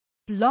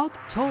Blog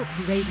Talk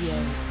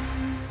Radio.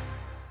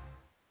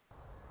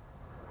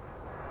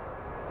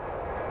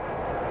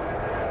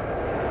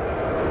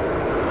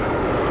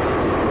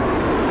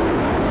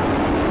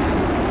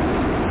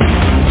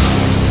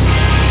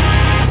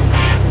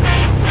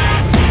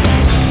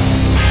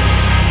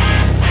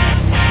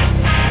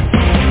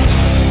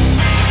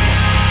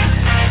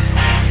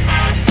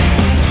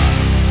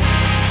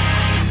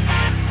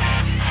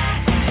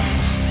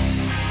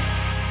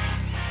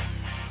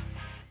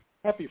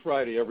 Happy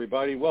Friday,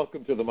 everybody.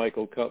 Welcome to the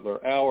Michael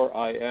Cutler Hour.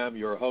 I am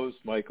your host,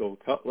 Michael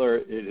Cutler.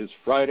 It is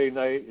Friday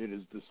night. It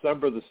is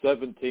December the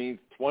 17th,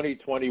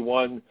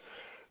 2021.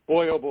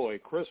 Boy, oh boy,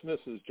 Christmas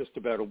is just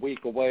about a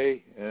week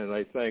away, and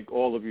I thank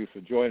all of you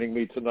for joining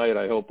me tonight.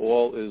 I hope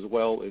all is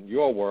well in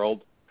your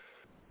world.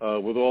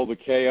 With all the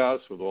chaos,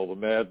 with all the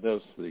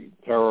madness, the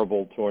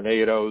terrible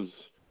tornadoes,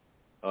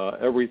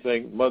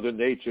 everything Mother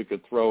Nature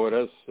could throw at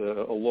us,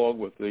 along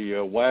with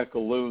the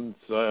whack-a-loons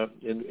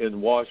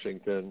in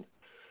Washington.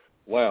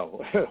 Wow,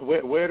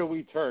 where do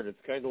we turn? It's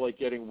kind of like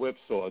getting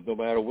whipsawed. No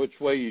matter which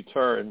way you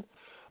turn,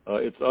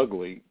 it's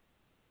ugly.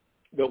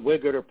 But we're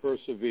going to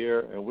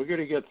persevere, and we're going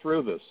to get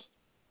through this.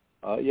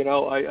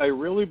 I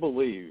really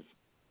believe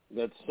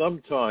that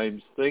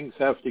sometimes things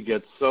have to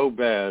get so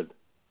bad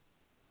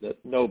that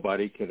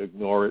nobody can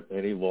ignore it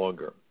any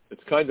longer.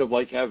 It's kind of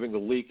like having a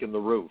leak in the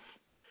roof.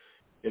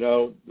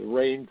 The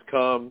rains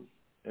come,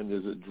 and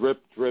there's a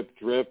drip, drip,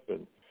 drip,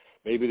 and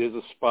maybe there's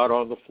a spot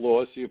on the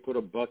floor, so you put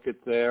a bucket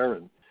there,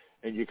 and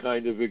you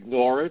kind of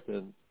ignore it,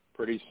 and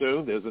pretty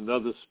soon there's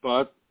another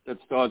spot that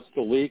starts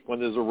to leak when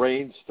there's a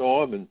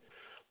rainstorm, and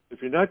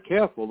if you're not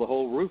careful, the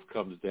whole roof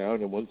comes down,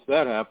 and once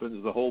that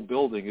happens, the whole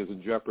building is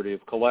in jeopardy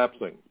of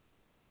collapsing.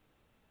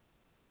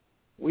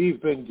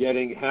 We've been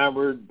getting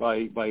hammered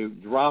by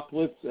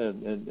droplets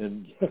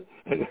and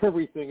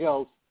everything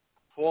else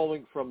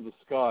falling from the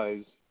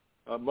skies,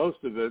 most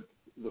of it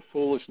the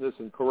foolishness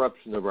and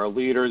corruption of our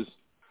leaders,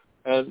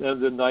 and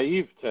the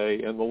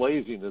naivete and the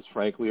laziness,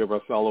 frankly, of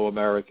our fellow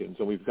Americans,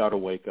 and we've got to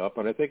wake up,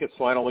 and I think it's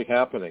finally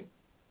happening.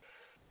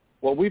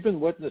 What we've been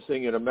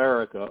witnessing in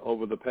America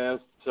over the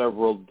past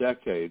several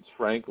decades,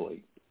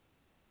 frankly,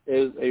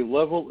 is a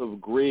level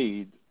of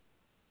greed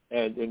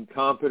and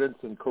incompetence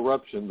and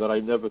corruption that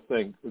I never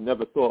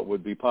thought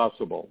would be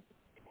possible.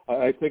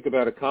 I think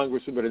about a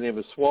congressman by the name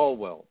of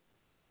Swalwell,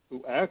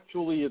 who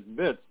actually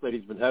admits that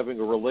he's been having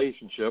a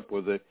relationship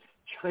with a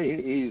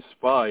Chinese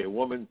spy, a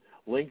woman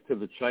linked to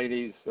the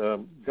Chinese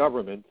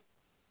government,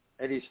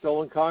 and he's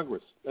still in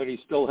Congress, and he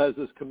still has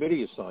his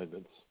committee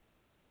assignments.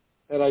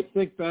 And I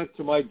think back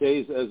to my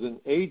days as an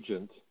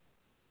agent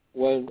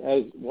when,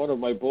 as one of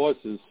my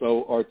bosses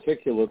so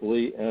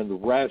articulately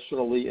and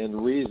rationally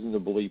and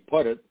reasonably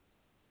put it,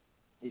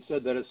 he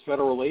said that as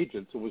federal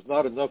agents, it was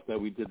not enough that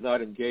we did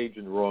not engage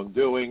in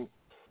wrongdoing,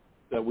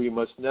 that we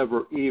must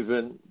never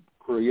even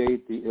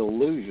create the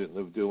illusion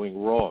of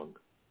doing wrong.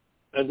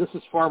 And this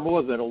is far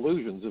more than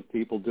illusions of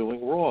people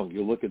doing wrong.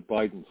 You look at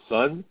Biden's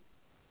son,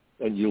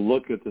 and you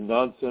look at the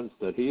nonsense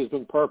that he has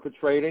been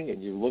perpetrating,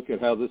 and you look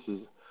at how this has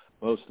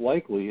most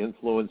likely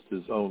influenced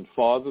his own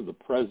father, the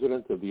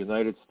President of the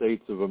United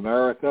States of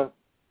America.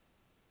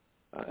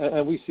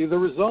 And we see the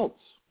results.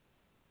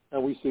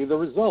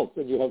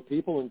 And you have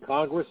people in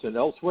Congress and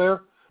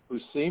elsewhere who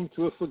seem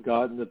to have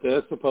forgotten that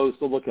they're supposed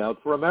to look out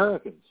for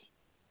Americans.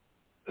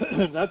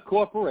 Not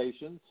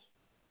corporations,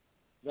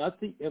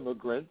 not the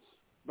immigrants,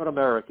 but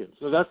Americans.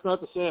 So that's not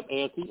to say I'm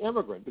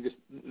anti-immigrant, because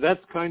that's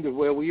kind of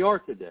where we are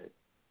today.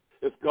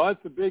 If, God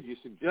forbid, you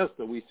suggest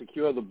that we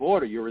secure the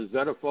border, you're a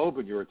xenophobe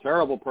and you're a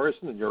terrible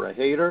person and you're a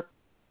hater.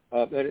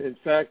 And in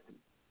fact,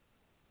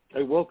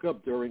 I woke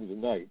up during the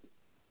night.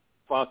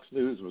 Fox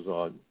News was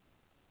on.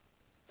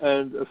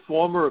 And a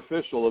former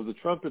official of the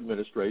Trump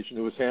administration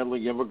who was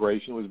handling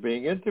immigration was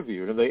being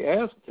interviewed. And they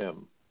asked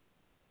him,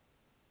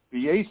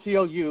 the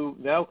ACLU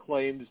now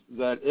claims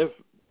that if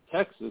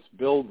Texas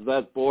builds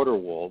that border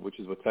wall, which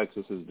is what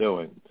Texas is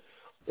doing,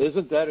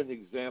 isn't that an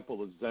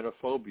example of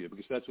xenophobia?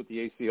 Because that's what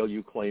the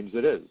ACLU claims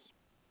it is,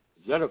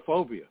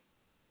 xenophobia.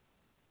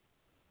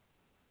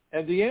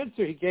 And the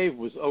answer he gave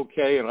was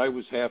okay, and I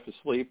was half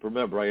asleep.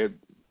 Remember, I had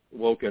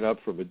woken up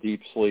from a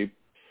deep sleep.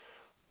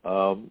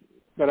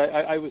 But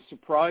I was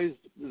surprised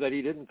that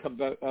he didn't come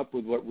up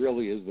with what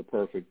really is the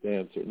perfect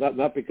answer.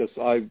 Not because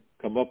I've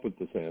come up with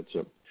this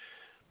answer,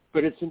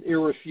 but it's an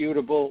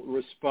irrefutable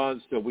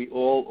response that we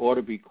all ought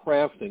to be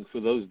crafting for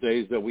those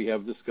days that we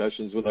have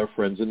discussions with our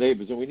friends and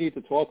neighbors. And we need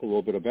to talk a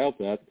little bit about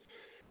that.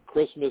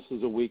 Christmas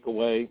is a week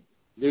away.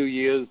 New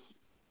Year's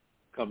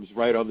comes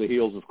right on the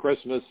heels of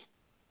Christmas.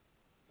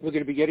 We're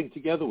going to be getting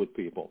together with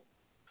people,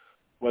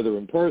 whether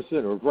in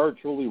person or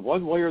virtually,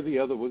 one way or the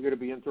other. We're going to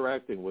be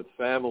interacting with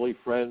family,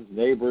 friends,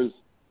 neighbors,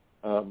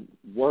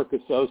 work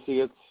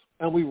associates.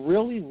 And we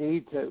really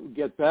need to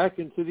get back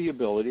into the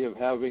ability of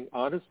having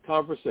honest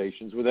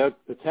conversations without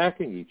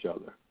attacking each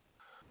other.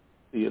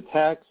 The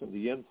attacks and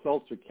the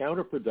insults are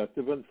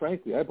counterproductive, and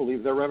frankly, I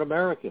believe they're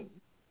un-American.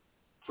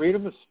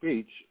 Freedom of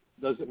speech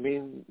doesn't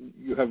mean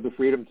you have the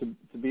freedom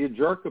to be a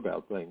jerk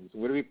about things.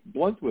 I'm going to be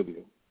blunt with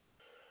you.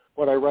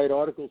 When I write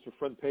articles for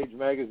Front Page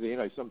Magazine,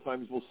 I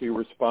sometimes will see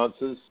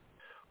responses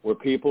where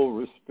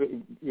people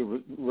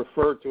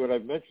refer to it.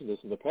 I've mentioned this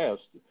in the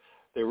past.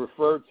 They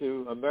refer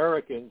to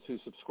Americans who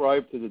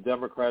subscribe to the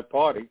Democrat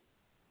Party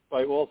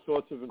by all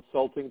sorts of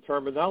insulting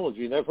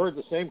terminology. And I've heard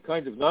the same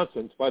kind of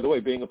nonsense, by the way,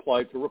 being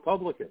applied to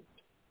Republicans.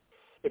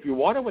 If you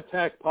want to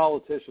attack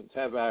politicians,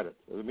 have at it.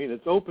 I mean,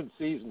 it's open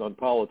season on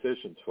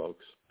politicians,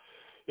 folks.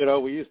 You know,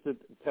 we used to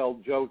tell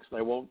jokes, and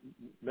I won't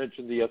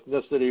mention the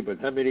ethnicity, but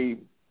how many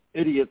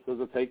idiots does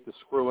it take to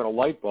screw in a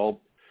light bulb?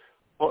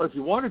 Well, if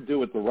you want to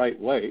do it the right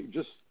way,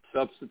 just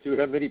substitute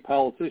how many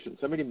politicians,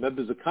 how many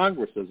members of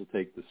Congress does it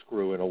take to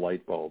screw in a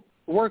light bulb?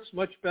 It works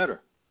much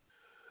better.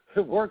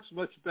 It works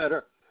much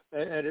better,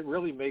 and it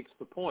really makes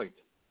the point.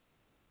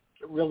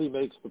 It really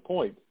makes the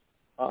point.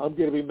 I'm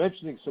going to be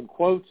mentioning some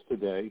quotes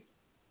today,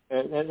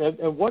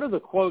 and one of the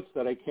quotes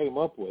that I came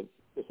up with,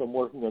 because I'm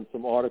working on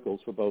some articles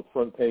for both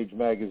Front Page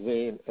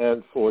Magazine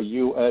and for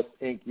U.S.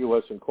 Inc.,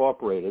 U.S.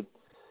 Incorporated,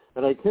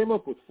 and I came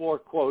up with 4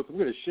 quotes. I'm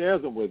going to share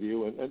them with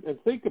you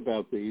and think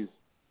about these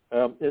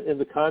in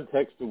the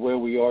context of where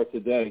we are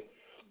today.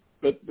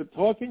 But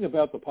talking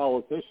about the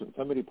politicians,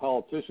 how many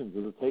politicians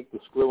does it take to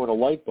screw in a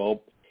light bulb?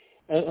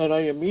 And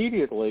I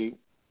immediately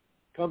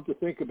come to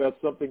think about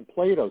something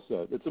Plato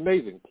said. It's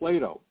amazing.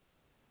 Plato,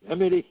 how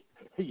many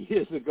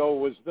years ago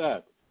was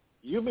that?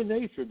 Human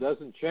nature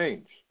doesn't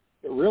change.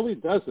 It really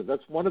doesn't.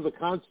 That's one of the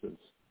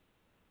constants,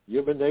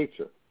 human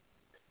nature.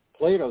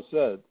 Plato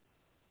said,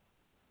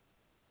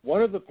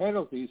 one of the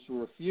penalties for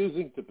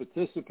refusing to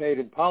participate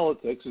in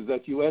politics is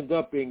that you end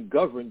up being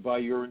governed by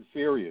your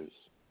inferiors.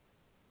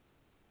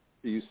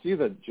 Do you see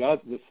the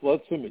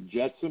flotsam and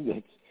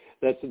jetsam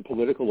that's in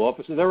political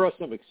office? And there are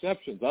some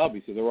exceptions,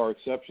 obviously. There are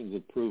exceptions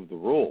that prove the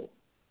rule.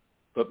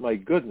 But my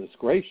goodness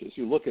gracious,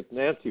 you look at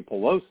Nancy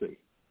Pelosi,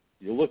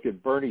 you look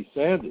at Bernie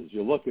Sanders,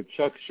 you look at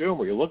Chuck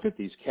Schumer, you look at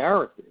these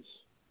characters.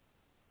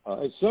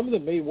 And some of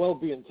them may well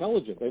be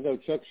intelligent. I know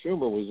Chuck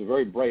Schumer was a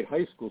very bright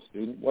high school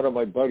student. One of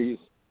my buddies,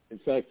 in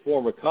fact,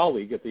 former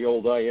colleague at the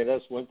old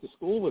INS, went to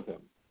school with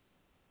him.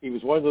 He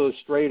was one of those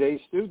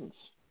straight-A students.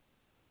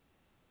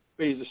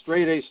 But he's a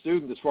straight-A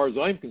student, as far as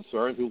I'm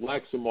concerned, who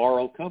lacks a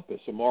moral compass,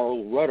 a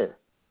moral rudder.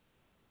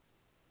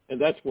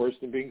 And that's worse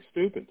than being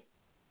stupid.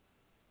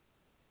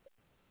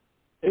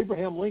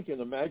 Abraham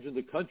Lincoln imagined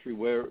a country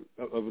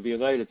of the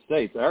United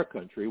States, our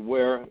country,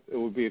 where it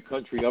would be a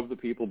country of the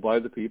people, by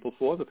the people,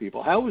 for the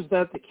people. How is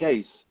that the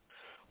case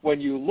when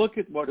you look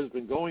at what has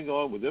been going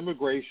on with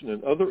immigration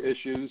and other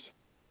issues,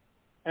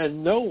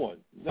 and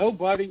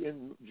nobody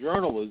in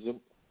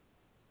journalism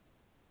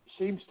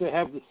seems to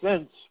have the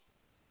sense,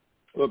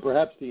 or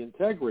perhaps the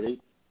integrity,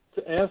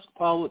 to ask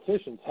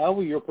politicians, how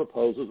are your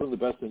proposals in the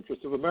best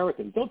interest of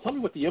Americans? Don't tell me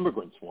what the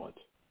immigrants want.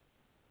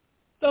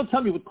 Don't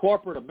tell me what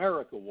corporate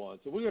America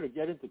wants. And we're going to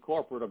get into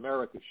corporate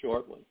America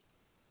shortly.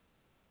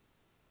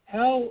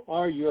 How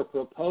are your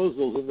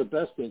proposals in the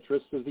best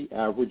interest of the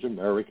average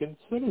American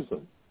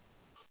citizen?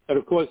 And,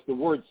 of course, the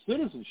word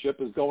citizenship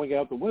is going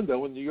out the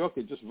window. In New York,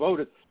 they just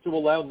voted to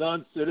allow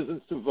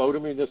non-citizens to vote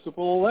in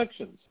municipal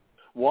elections.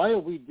 Why are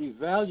we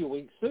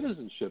devaluing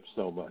citizenship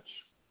so much?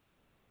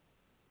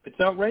 It's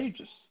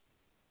outrageous.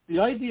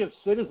 The idea of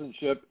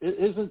citizenship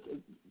isn't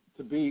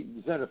to be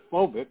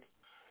xenophobic.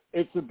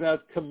 It's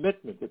about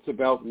commitment. It's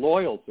about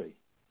loyalty.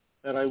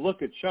 And I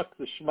look at Chuck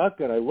the Schmuck,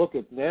 and I look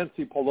at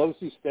Nancy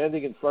Pelosi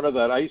standing in front of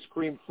that ice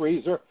cream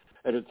freezer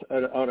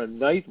on a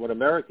night when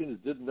Americans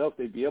didn't know if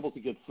they'd be able to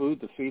get food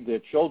to feed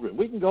their children.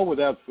 We can go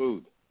without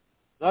food.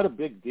 Not a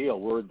big deal.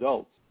 We're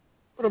adults.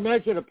 But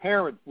imagine a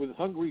parent with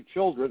hungry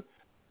children,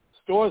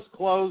 stores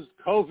closed,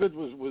 COVID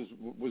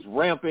was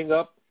ramping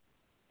up,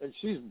 and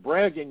she's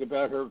bragging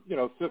about her,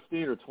 $15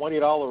 or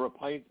 $20 a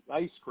pint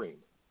ice cream.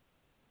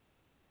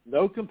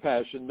 No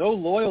compassion, no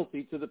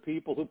loyalty to the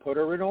people who put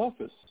her in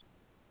office.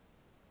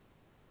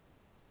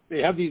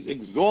 They have these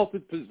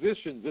exalted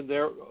positions in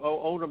their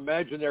own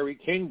imaginary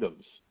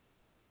kingdoms.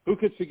 Who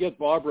could forget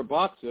Barbara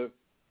Boxer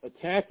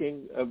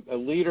attacking a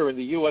leader in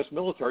the U.S.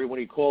 military when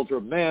he called her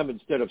ma'am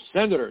instead of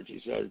senator?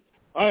 She said,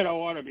 I don't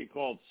want to be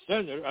called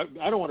senator.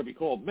 I don't want to be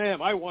called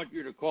ma'am. I want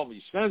you to call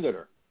me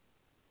senator.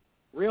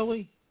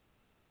 Really?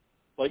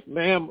 Like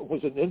ma'am was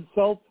an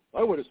insult?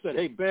 I would have said,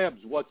 hey, Babs,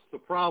 what's the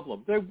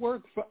problem? They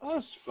work for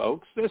us,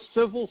 folks. They're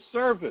civil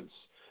servants.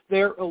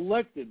 They're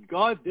elected.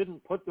 God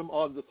didn't put them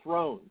on the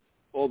throne,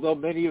 although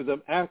many of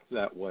them act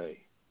that way.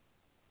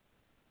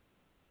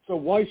 So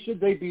why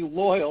should they be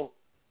loyal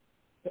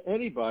to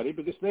anybody?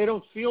 Because they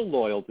don't feel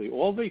loyalty.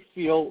 All they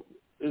feel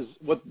is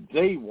what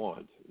they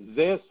want,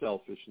 their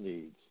selfish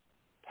needs,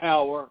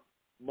 power,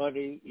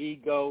 money,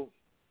 ego.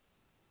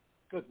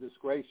 Goodness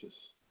gracious.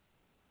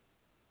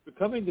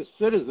 Becoming a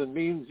citizen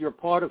means you're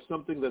part of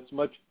something that's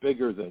much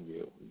bigger than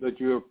you, that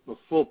you're a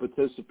full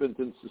participant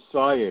in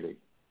society.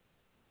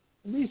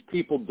 And these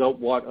people don't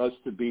want us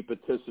to be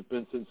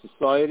participants in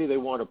society. They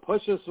want to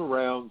push us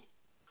around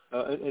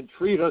and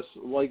treat us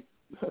like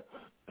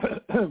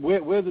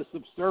we're the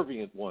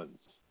subservient ones.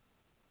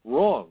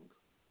 Wrong.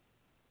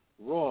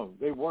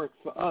 They work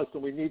for us,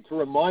 and we need to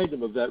remind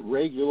them of that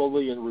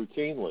regularly and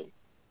routinely.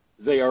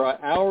 They are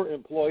our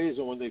employees,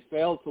 and when they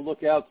fail to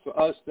look out for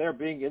us, they're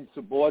being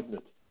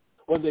insubordinate.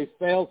 When they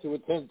fail to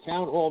attend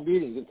town hall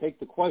meetings and take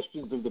the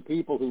questions of the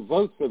people who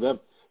vote for them,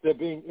 they're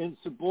being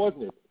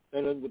insubordinate.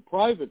 And in the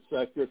private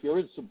sector, if you're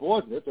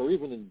insubordinate, or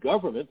even in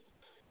government,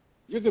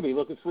 you're going to be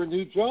looking for a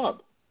new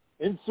job.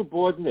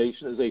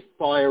 Insubordination is a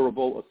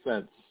fireable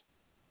offense.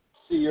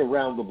 See you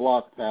around the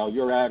block, pal.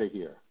 You're out of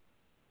here.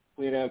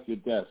 Clean out your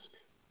desk.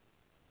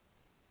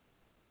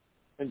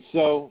 And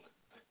so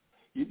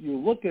you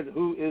look at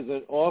who is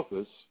in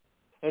office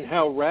and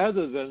how,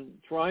 rather than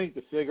trying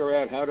to figure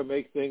out how to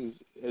make things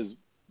as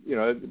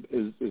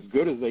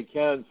good as they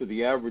can for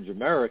the average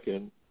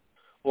American,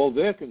 all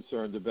they're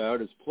concerned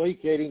about is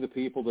placating the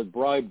people that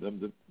bribe them,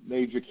 the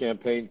major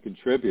campaign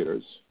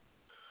contributors,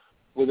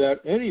 without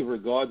any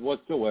regard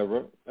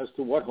whatsoever as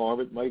to what harm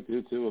it might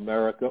do to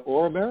America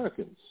or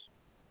Americans.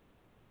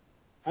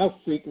 How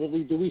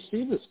frequently do we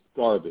see this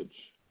garbage?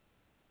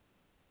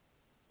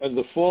 And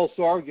the false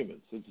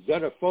arguments. It's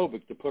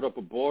xenophobic to put up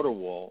a border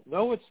wall.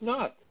 No, it's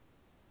not.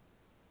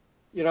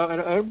 And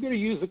I'm going to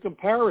use a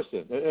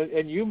comparison,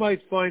 and you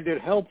might find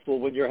it helpful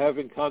when you're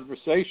having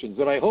conversations,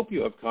 and I hope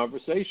you have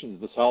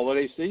conversations this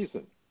holiday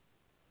season.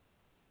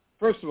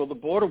 First of all, the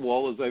border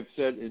wall, as I've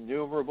said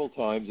innumerable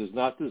times, is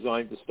not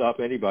designed to stop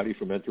anybody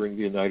from entering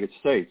the United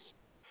States.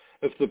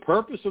 If the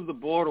purpose of the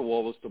border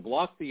wall was to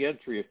block the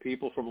entry of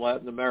people from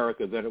Latin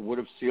America, then it would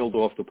have sealed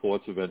off the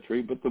ports of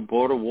entry, but the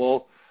border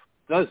wall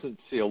doesn't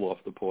seal off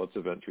the ports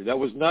of entry. That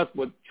was not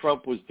what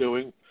Trump was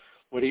doing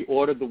when he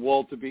ordered the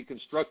wall to be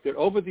constructed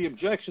over the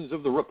objections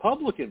of the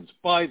Republicans,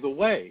 by the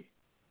way.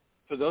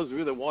 For those of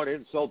you that want to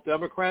insult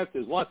Democrats,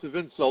 there's lots of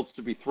insults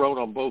to be thrown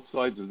on both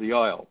sides of the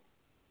aisle.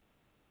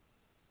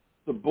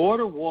 The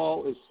border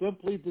wall is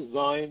simply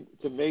designed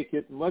to make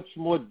it much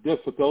more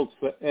difficult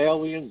for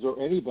aliens or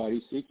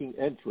anybody seeking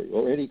entry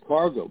or any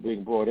cargo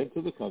being brought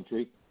into the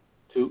country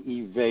to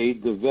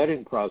evade the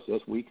vetting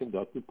process we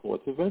conduct at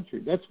ports of entry.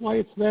 That's why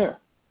it's there.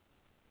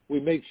 We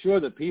make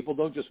sure that people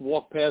don't just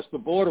walk past the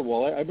border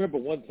wall. I remember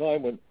one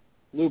time when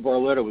Lou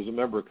Barletta was a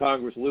member of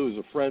Congress. Lou is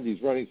a friend.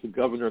 He's running for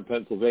governor in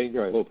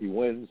Pennsylvania. I hope he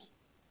wins.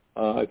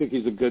 I think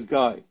he's a good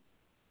guy.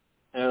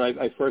 And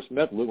I first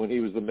met Lou when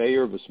he was the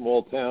mayor of a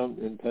small town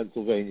in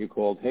Pennsylvania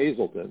called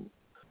Hazleton,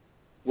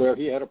 where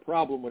he had a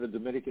problem when a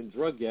Dominican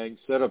drug gang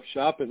set up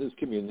shop in his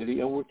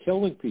community and were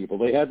killing people.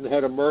 They hadn't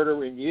had a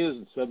murder in years,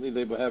 and suddenly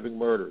they were having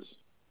murders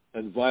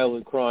and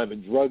violent crime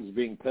and drugs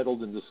being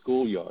peddled in the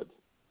schoolyard.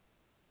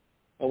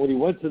 And when he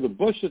went to the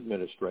Bush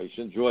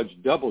administration, George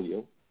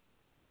W.,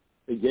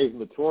 they gave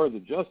him a tour of the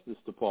Justice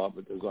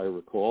Department, as I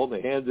recall.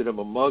 They handed him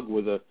a mug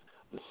with a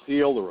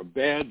seal or a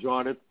badge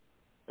on it.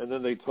 And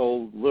then they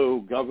told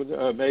Lou,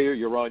 Mayor,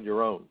 you're on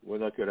your own. We're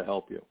not going to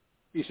help you.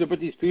 He said, but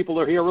these people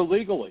are here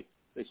illegally.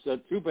 They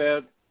said, too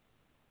bad.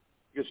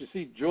 Because you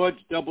see, George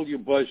W.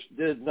 Bush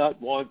did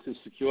not want to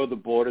secure the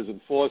borders,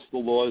 enforce the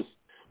laws,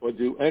 or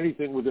do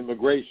anything with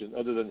immigration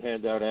other than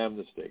hand out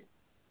amnesty.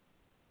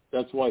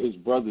 That's why his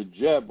brother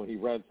Jeb, when he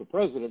ran for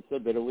president,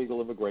 said that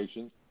illegal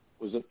immigration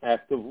was an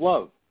act of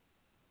love.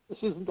 This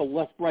isn't a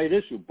left-right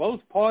issue. Both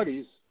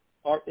parties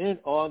are in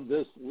on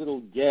this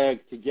little gag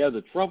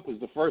together. Trump was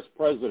the first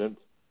president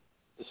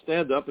to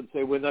stand up and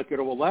say, we're not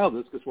going to allow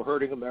this because we're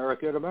hurting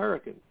America and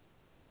Americans.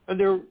 And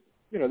there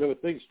were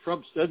things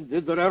Trump said and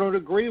did that I don't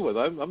agree with.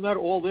 I'm not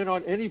all in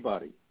on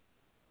anybody.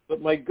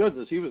 But my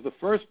goodness, he was the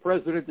first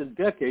president in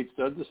decades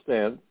to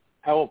understand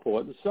how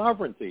important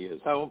sovereignty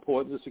is, how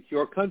important a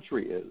secure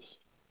country is.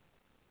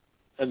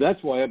 And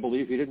that's why I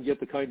believe he didn't get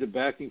the kind of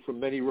backing from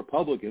many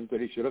Republicans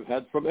that he should have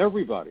had from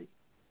everybody.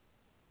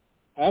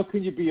 How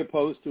can you be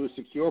opposed to a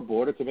secure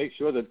border to make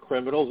sure that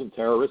criminals and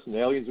terrorists and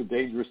aliens with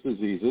dangerous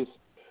diseases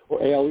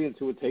or aliens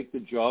who would take the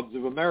jobs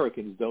of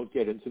Americans don't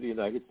get into the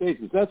United States?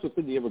 Because that's what's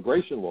in the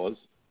immigration laws.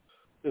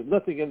 There's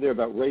nothing in there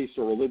about race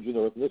or religion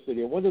or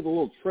ethnicity. And one of the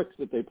little tricks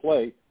that they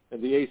play,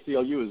 and the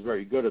ACLU is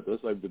very good at this,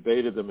 I've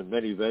debated them in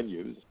many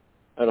venues,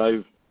 and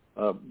I've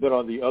been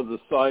on the other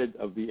side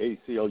of the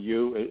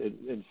ACLU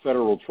in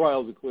federal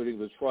trials, including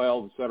the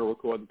trial in federal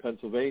court in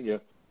Pennsylvania,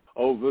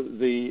 over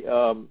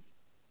the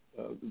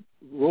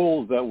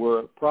rules that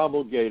were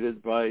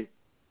promulgated by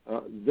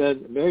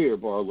then Mayor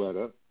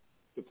Barletta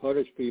to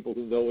punish people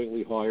who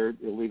knowingly hired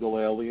illegal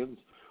aliens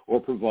or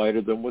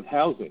provided them with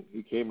housing.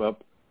 He came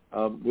up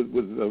with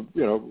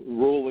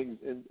rulings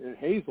in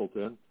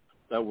Hazleton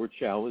that were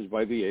challenged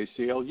by the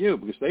ACLU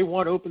because they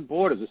want open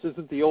borders. This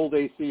isn't the old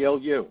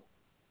ACLU.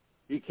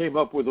 He came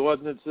up with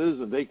ordinances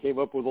and they came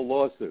up with a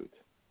lawsuit.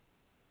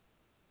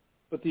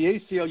 But the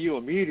ACLU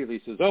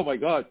immediately says, oh my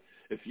God,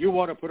 if you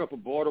want to put up a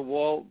border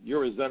wall,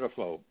 you're a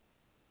xenophobe.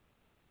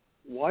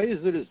 Why is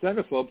it a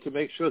xenophobe to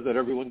make sure that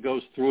everyone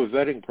goes through a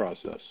vetting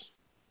process?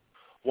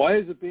 Why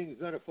is it being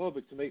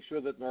xenophobic to make sure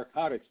that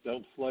narcotics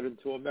don't flood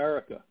into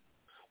America?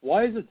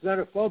 Why is it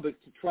xenophobic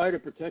to try to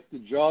protect the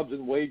jobs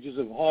and wages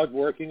of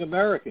hardworking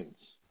Americans?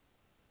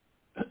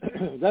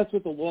 That's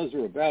what the laws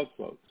are about,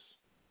 folks.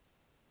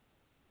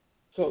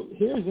 So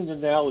here's an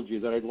analogy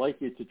that I'd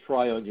like you to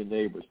try on your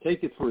neighbors.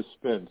 Take it for a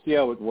spin. See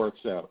how it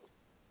works out.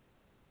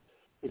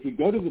 If you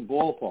go to the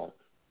ballpark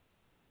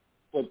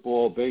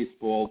football,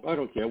 baseball, I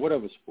don't care,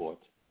 whatever sport,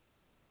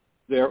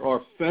 there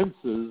are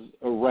fences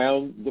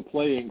around the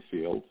playing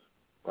field,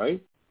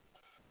 right?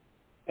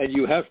 And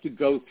you have to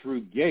go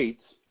through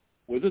gates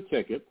with a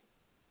ticket,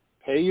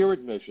 pay your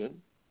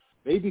admission,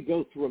 maybe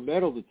go through a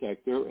metal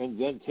detector, and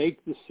then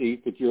take the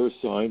seat that you're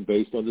assigned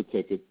based on the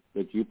ticket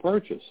that you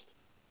purchased.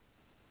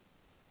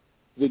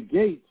 The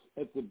gates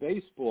at the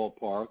baseball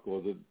park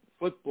or the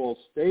football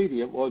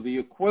stadium are the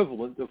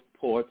equivalent of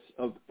ports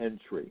of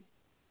entry.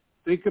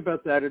 Think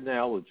about that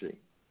analogy.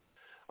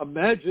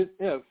 Imagine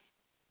if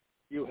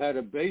you had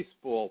a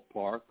baseball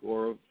park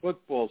or a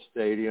football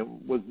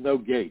stadium with no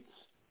gates,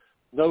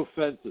 no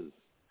fences.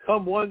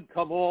 Come one,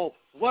 come all,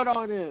 flood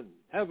on in,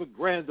 have a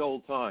grand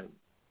old time.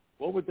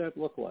 What would that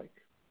look like?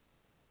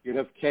 You'd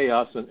have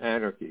chaos and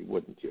anarchy,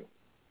 wouldn't you?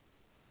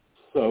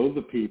 So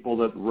the people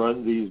that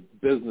run these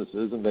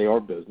businesses, and they are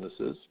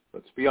businesses,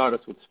 let's be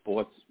honest, what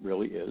sports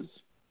really is,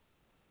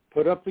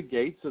 put up the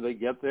gates so they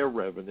get their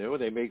revenue,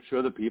 and they make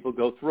sure that people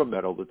go through a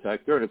metal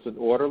detector, and it's an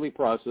orderly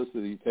process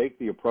that you take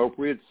the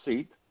appropriate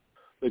seat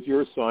that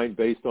you're assigned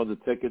based on the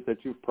ticket that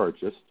you've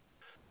purchased,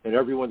 and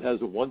everyone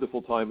has a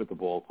wonderful time at the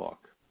ballpark.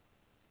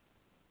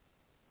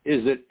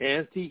 Is it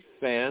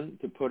anti-fan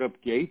to put up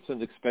gates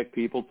and expect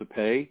people to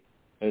pay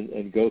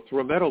and go through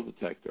a metal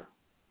detector?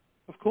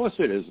 Of course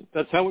it isn't.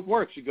 That's how it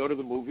works. You go to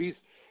the movies,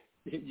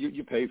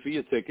 you pay for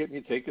your ticket, and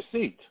you take a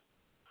seat.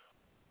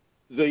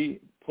 The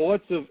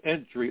ports of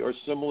entry are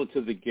similar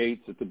to the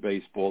gates at the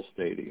baseball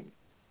stadium.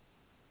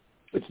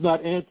 It's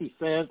not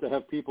anti-fan to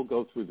have people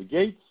go through the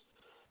gates,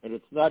 and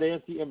it's not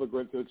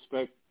anti-immigrant to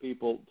expect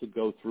people to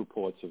go through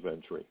ports of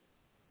entry.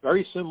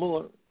 Very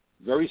similar,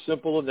 very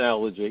simple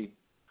analogy,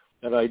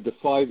 and I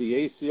defy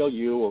the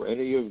ACLU or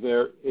any of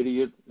their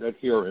idiot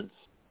adherents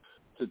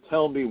to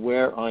tell me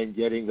where I'm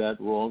getting that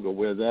wrong or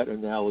where that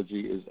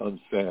analogy is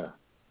unfair.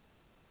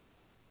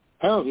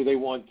 Apparently they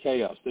want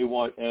chaos, they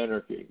want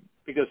anarchy,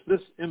 because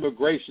this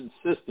immigration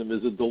system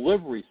is a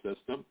delivery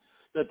system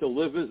that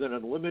delivers an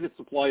unlimited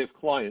supply of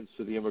clients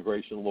to the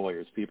immigration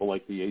lawyers, people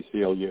like the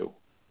ACLU.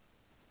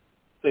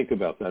 Think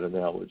about that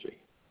analogy.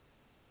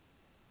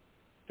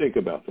 Think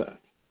about that.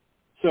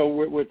 So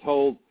we're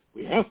told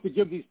we have to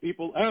give these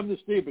people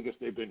amnesty because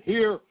they've been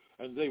here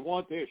and they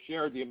want their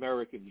share of the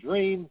American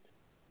dream.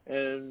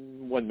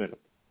 And 1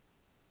 minute.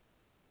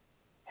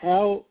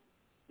 How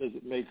does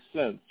it make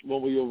sense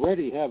when we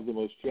already have the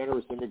most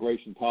generous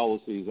immigration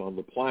policies on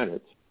the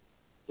planet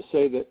to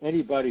say that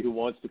anybody who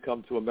wants to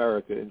come to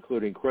America,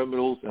 including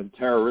criminals and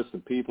terrorists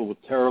and people with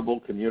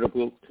terrible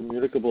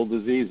communicable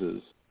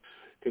diseases,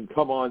 can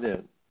come on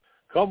in?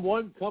 Come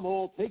one, come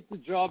all, take the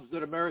jobs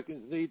that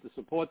Americans need to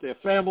support their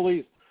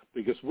families,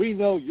 because we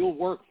know you'll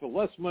work for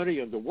less money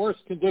under worse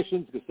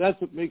conditions because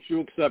that's what makes you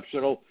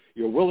exceptional.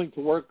 You're willing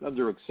to work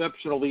under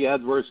exceptionally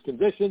adverse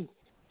conditions.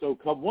 So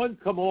come one,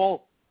 come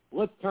all,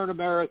 let's turn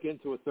America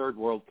into a third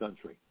world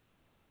country.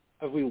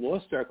 Have we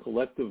lost our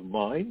collective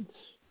minds?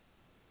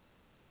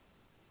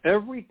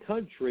 Every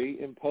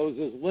country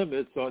imposes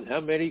limits on how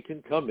many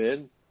can come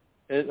in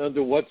and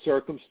under what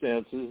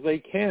circumstances they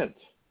can't.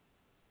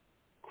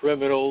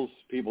 Criminals,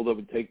 people that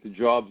would take the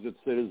jobs that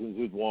citizens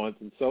would want,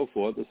 and so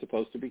forth, are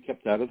supposed to be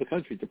kept out of the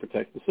country to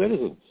protect the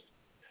citizens.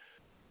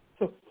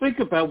 So think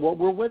about what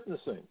we're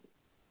witnessing.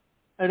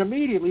 And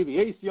immediately the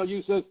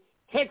ACLU says,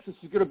 Texas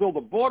is going to build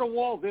a border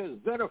wall. There's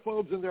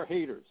xenophobes and they're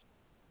haters.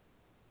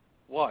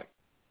 Why?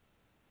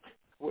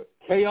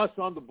 Chaos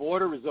on the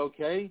border is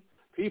okay.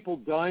 People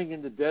dying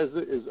in the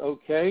desert is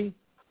okay.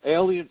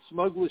 Alien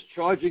smugglers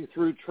charging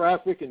through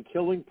traffic and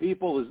killing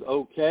people is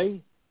okay.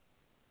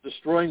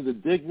 Destroying the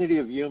dignity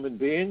of human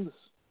beings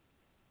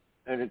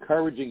and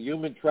encouraging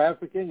human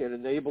trafficking and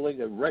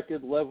enabling a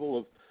record level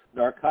of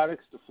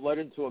narcotics to flood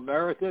into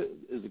America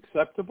is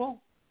acceptable?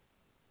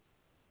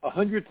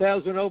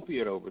 100,000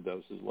 opiate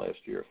overdoses last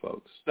year,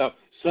 folks. Now,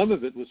 some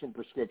of it was from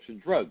prescription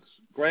drugs,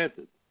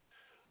 granted.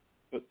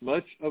 But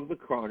much of the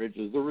carnage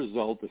is the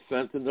result of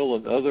fentanyl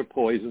and other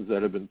poisons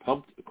that have been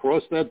pumped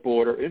across that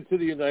border into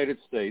the United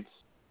States,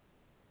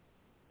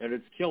 and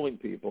it's killing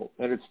people,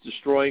 and it's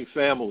destroying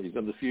families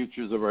and the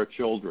futures of our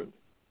children.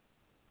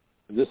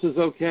 And this is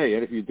okay,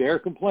 and if you dare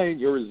complain,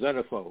 you're a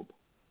xenophobe.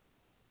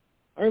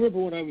 I remember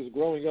when I was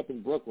growing up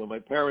in Brooklyn, my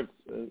parents,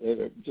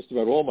 and just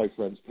about all my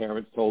friends'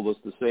 parents, told us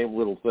the same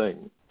little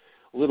thing,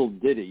 a little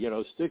ditty.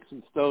 Sticks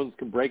and stones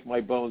can break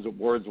my bones, but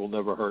words will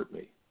never hurt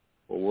me.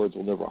 Or words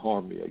will never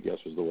harm me, I guess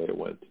was the way it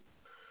went.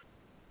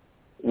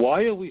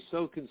 Why are we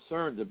so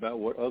concerned about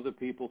what other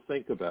people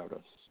think about us?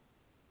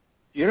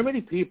 You know how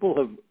many people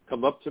have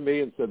come up to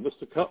me and said,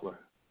 Mr. Cutler,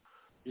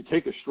 you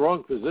take a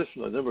strong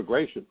position on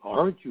immigration.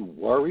 Aren't you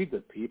worried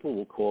that people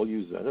will call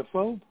you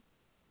xenophobe?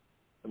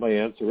 And my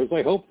answer is,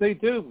 I hope they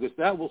do, because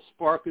that will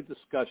spark a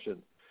discussion.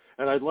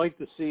 And I'd like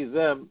to see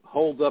them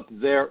hold up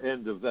their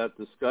end of that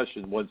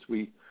discussion once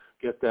we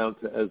get down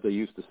to, as they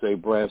used to say,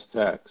 brass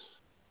tacks.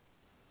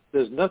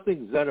 There's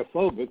nothing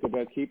xenophobic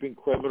about keeping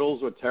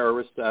criminals or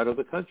terrorists out of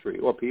the country,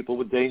 or people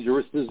with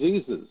dangerous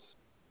diseases,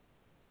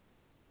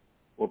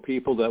 or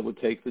people that would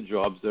take the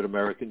jobs that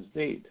Americans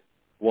need.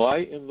 Why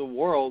in the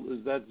world is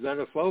that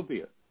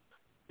xenophobia?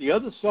 The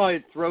other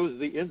side throws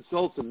the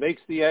insults and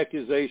makes the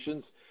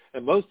accusations,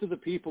 and most of the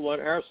people on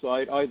our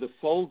side either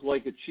fold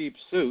like a cheap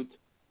suit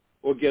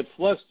or get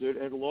flustered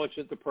and launch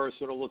into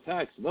personal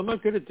attacks. And I'm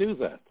not going to do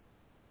that.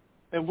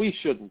 And we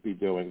shouldn't be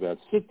doing that.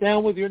 Sit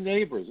down with your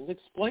neighbors and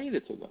explain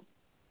it to them.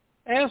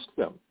 Ask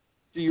them,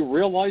 do you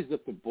realize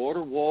that the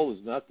border wall is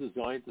not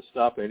designed to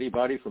stop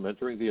anybody from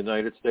entering the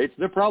United States?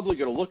 They're probably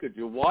going to look at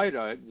you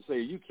wide-eyed and say, are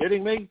you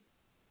kidding me?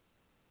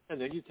 And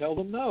then you tell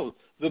them, no,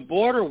 the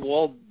border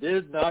wall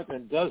did not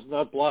and does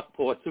not block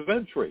ports of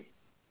entry.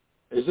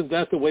 Isn't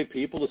that the way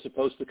people are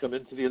supposed to come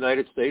into the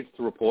United States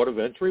through a port of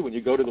entry? When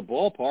you go to the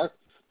ballpark,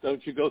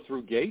 don't you go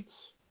through gates?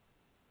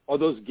 Are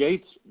those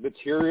gates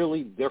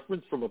materially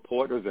different from a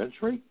port of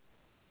entry?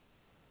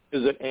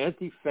 Is it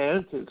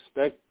anti-fan to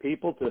expect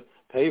people to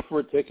pay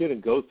for a ticket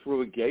and go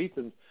through a gate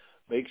and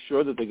make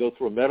sure that they go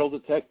through a metal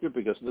detector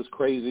because in this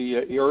crazy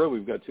era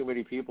we've got too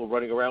many people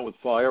running around with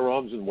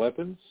firearms and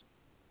weapons?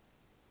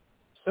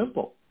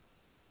 Simple.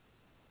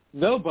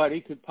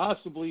 Nobody could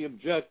possibly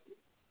object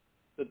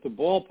that the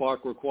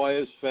ballpark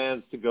requires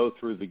fans to go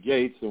through the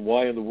gates, and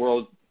why in the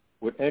world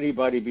would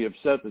anybody be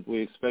upset that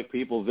we expect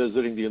people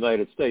visiting the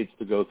United States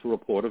to go through a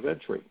port of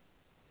entry?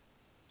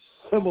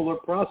 Similar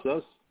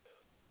process,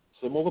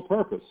 similar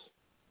purpose.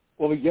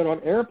 When we get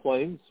on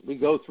airplanes, we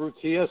go through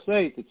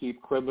TSA to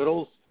keep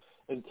criminals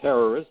and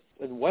terrorists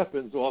and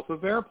weapons off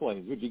of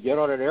airplanes. Would you get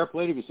on an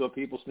airplane if you saw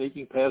people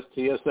sneaking past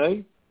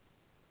TSA?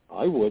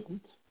 I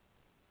wouldn't.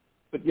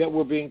 But yet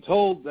we're being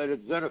told that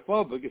it's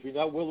xenophobic if you're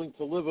not willing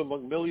to live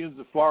among millions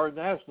of foreign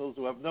nationals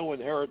who have no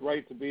inherent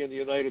right to be in the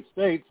United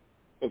States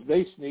if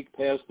they sneak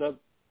past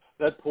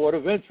that port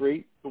of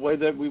entry the way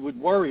that we would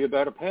worry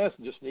about a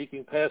passenger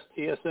sneaking past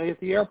TSA at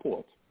the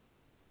airport.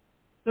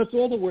 That's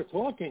all that we're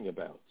talking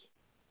about.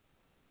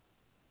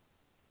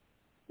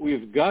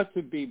 We've got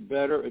to be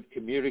better at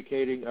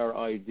communicating our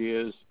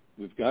ideas.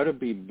 We've got to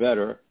be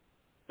better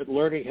at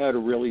learning how to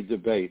really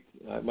debate.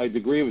 My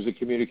degree was in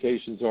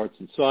communications, arts,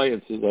 and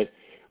sciences. I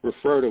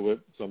refer to it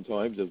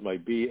sometimes as my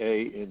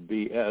BA and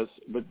BS,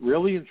 but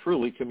really and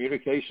truly,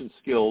 communication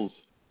skills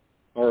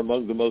are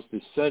among the most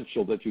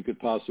essential that you could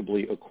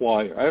possibly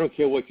acquire. I don't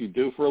care what you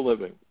do for a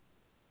living.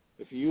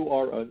 If you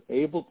are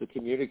unable to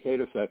communicate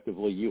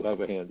effectively, you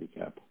have a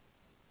handicap.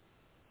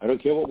 I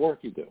don't care what work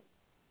you do.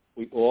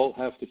 We all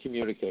have to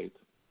communicate.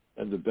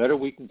 And the better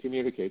we can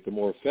communicate, the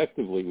more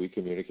effectively we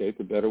communicate,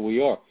 the better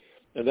we are.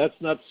 And that's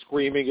not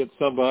screaming at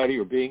somebody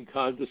or being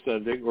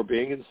condescending or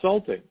being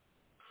insulting.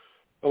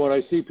 And when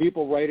I see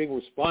people writing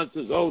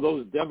responses, oh,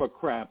 those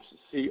Democrats,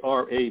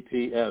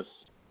 C-R-A-P-S.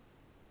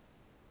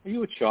 Are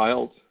you a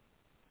child?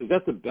 Is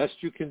that the best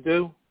you can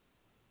do?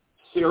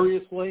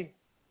 Seriously?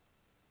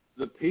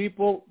 The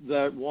people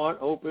that want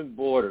open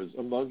borders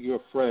among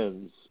your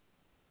friends,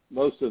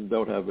 most of them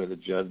don't have an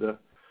agenda.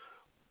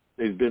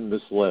 They've been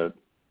misled.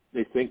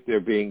 They think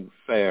they're being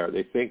fair.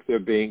 They think they're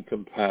being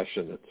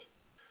compassionate.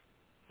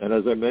 And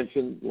as I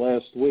mentioned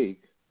last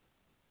week,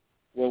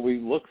 when we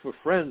look for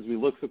friends, we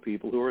look for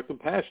people who are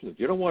compassionate.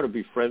 You don't want to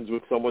be friends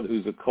with someone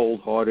who's a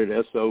cold-hearted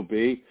SOB,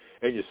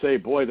 and you say,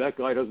 boy, that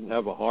guy doesn't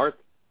have a heart.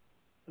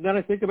 And then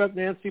I think about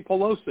Nancy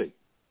Pelosi.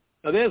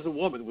 Now, there's a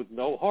woman with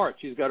no heart.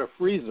 She's got a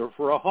freezer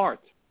for a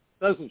heart,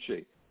 doesn't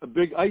she? A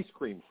big ice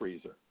cream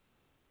freezer.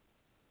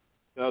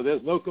 Now,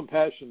 there's no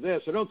compassion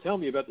there. So don't tell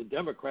me about the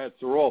Democrats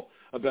are all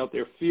about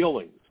their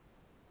feelings.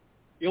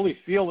 The only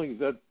feelings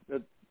that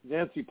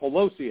Nancy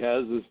Pelosi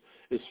has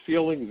is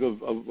feelings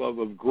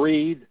of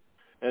greed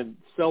and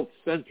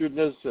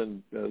self-centeredness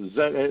and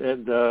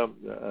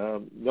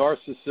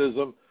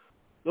narcissism.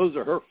 Those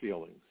are her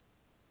feelings.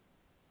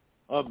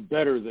 I'm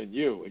better than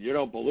you, and you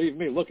don't believe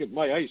me? Look at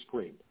my ice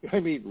cream. I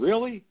mean,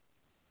 really?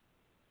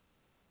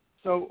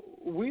 So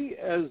we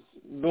as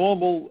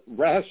normal,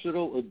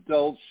 rational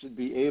adults should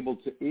be able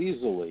to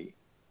easily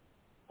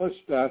push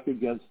back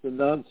against the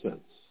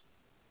nonsense.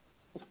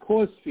 Of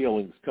course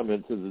feelings come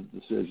into the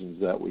decisions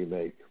that we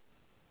make.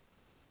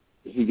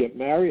 If you get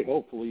married,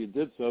 hopefully you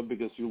did so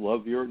because you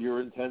love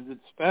your intended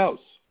spouse.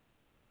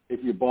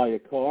 If you buy a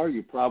car,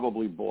 you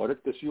probably bought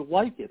it because you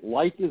like it.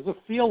 Like is a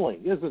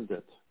feeling, isn't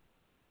it?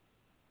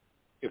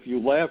 If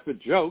you laugh at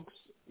jokes,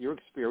 you're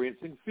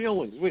experiencing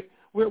feelings.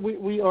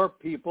 We are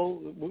people.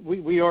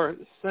 We are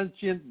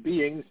sentient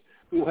beings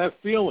who have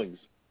feelings.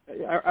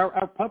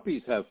 Our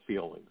puppies have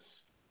feelings.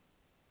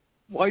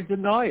 Why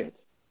deny it?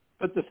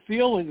 But the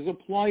feelings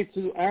apply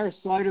to our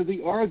side of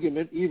the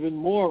argument even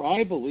more,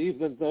 I believe,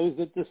 than those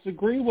that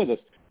disagree with us.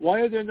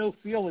 Why are there no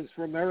feelings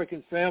for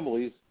American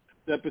families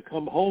that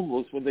become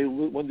homeless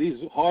when these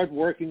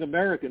hardworking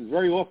Americans,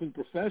 very often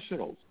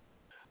professionals,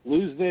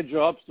 lose their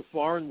jobs to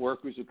foreign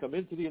workers who come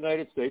into the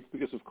United States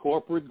because of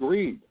corporate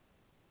greed,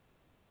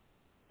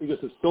 because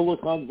of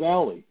Silicon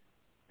Valley,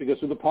 because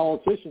of the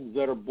politicians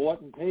that are bought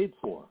and paid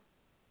for?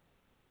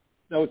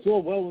 Now, it's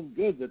all well and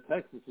good that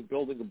Texas is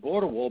building a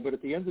border wall, but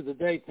at the end of the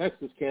day,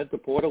 Texas can't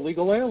deport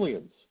illegal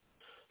aliens.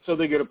 So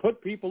they're going to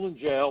put people in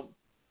jail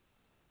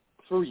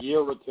for a year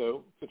or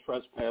two for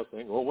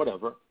trespassing or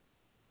whatever.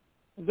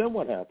 And then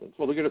what happens?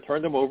 Well, they're going to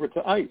turn them over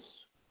to ICE.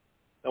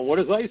 And what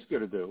is ICE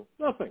going to do?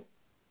 Nothing.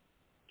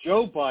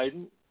 Joe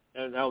Biden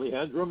and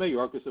Alejandro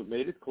Mayorkas have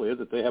made it clear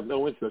that they have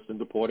no interest in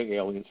deporting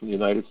aliens from the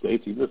United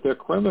States, even if they're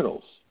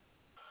criminals.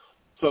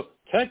 So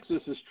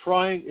Texas is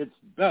trying its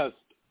best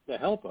to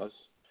help us,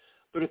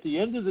 but at the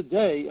end of the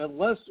day,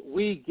 unless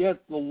we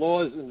get the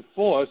laws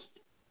enforced,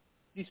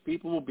 these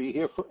people will be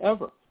here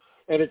forever.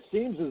 And it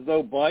seems as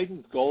though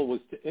Biden's goal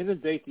was to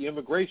inundate the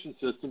immigration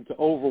system, to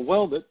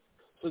overwhelm it,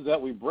 so that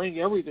we bring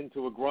everything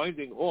to a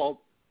grinding halt,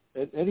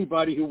 and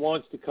anybody who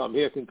wants to come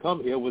here can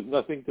come here with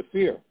nothing to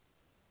fear.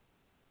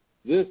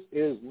 This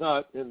is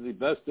not in the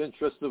best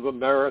interest of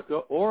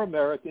America or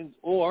Americans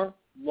or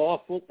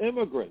lawful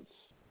immigrants.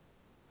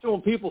 So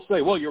when people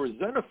say, well, you're a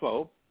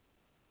xenophobe,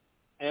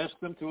 ask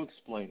them to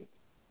explain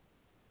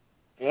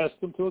it. Ask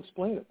them to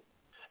explain it.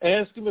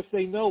 Ask them if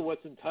they know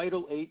what's in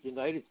Title 8,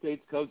 United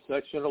States Code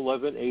Section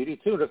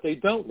 1182. And if they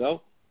don't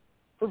know,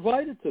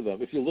 provide it to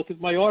them. If you look at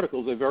my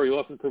articles, I very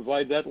often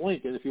provide that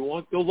link. And if you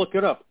want, go look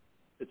it up.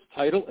 It's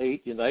Title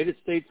 8, United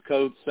States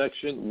Code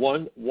Section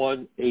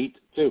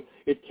 1182.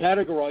 It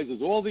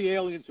categorizes all the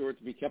aliens who are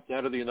to be kept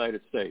out of the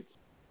United States.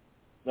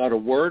 Not a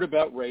word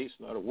about race,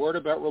 not a word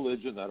about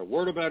religion, not a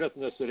word about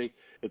ethnicity.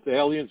 It's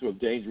aliens who have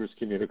dangerous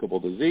communicable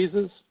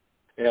diseases,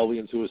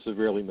 aliens who are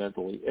severely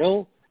mentally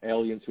ill,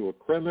 aliens who are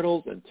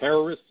criminals and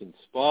terrorists and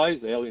spies,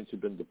 aliens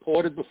who've been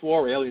deported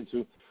before, aliens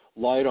who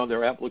lied on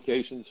their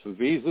applications for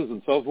visas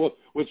and so forth,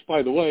 which,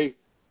 by the way,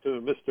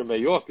 to Mr.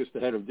 Mayorkas, the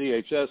head of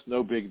DHS,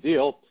 no big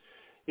deal.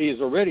 He has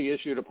already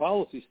issued a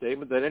policy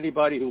statement that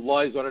anybody who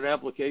lies on an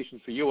application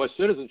for U.S.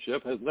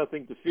 citizenship has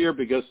nothing to fear,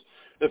 because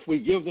if we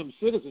give them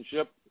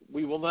citizenship,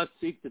 we will not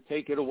seek to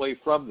take it away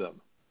from them.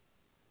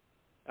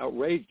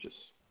 Outrageous.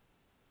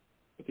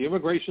 But the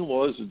immigration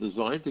laws are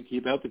designed to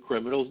keep out the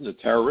criminals and the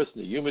terrorists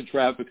and the human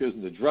traffickers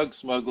and the drug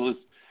smugglers,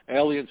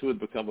 aliens who would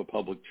become a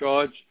public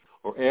charge,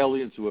 or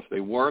aliens who, if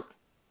they work,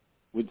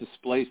 would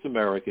displace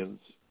Americans,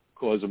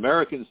 cause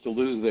Americans to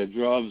lose their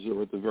jobs,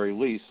 or at the very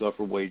least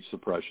suffer wage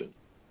suppression.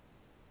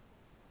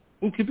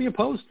 Who could be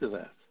opposed to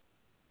that?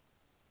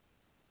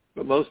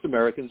 But most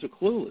Americans are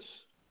clueless.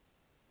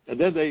 And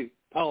then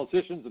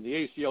politicians and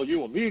the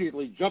ACLU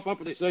immediately jump up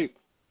and they say,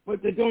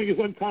 what they're doing is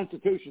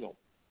unconstitutional.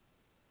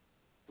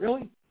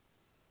 Really?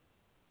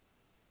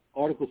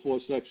 Article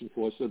 4, Section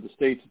 4 said the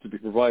states are to be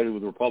provided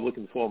with a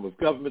Republican form of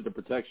government, the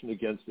protection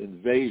against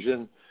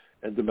invasion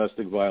and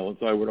domestic violence.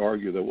 I would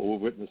argue that what we're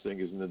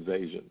witnessing is an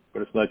invasion,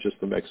 but it's not just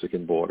the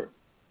Mexican border.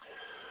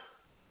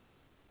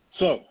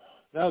 So,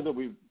 now that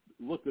we've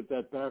looked at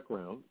that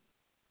background,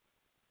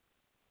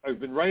 I've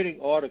been writing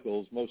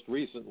articles. Most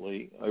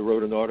recently, I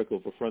wrote an article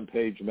for Front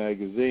Page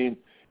Magazine,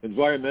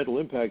 Environmental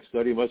Impact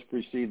Study Must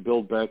Precede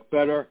Build Back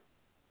Better,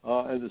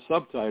 and the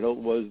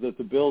subtitle was that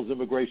the bill's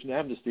immigration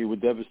amnesty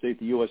would devastate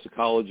the U.S.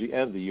 ecology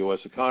and the U.S.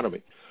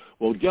 economy.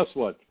 Well, guess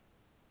what?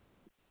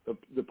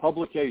 The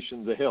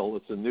publication, The Hill,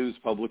 it's a news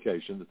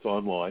publication that's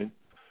online,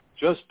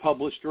 just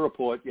published a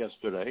report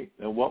yesterday.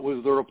 And what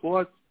was the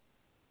report?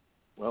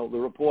 Well, the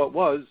report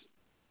was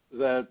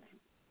that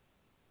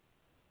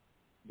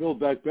Build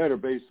Back Better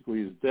basically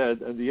is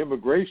dead, and the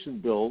immigration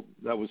bill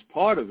that was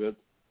part of it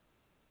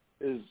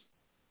is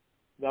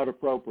not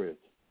appropriate.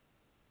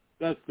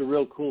 That's the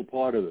real cool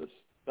part of this.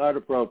 Not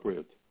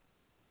appropriate.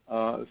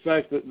 In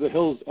fact, the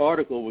Hill's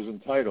article was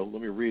entitled,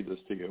 let me read this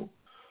to you,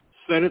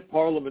 Senate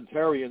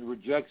Parliamentarian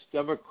Rejects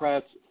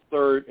Democrats'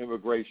 Third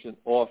Immigration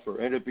Offer.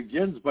 And it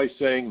begins by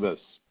saying this.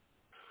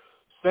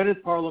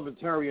 Senate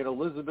Parliamentarian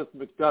Elizabeth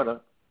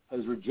McDonough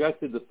has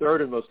rejected the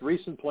third and most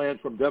recent plan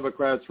from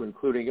Democrats for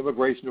including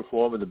immigration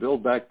reform in the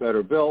Build Back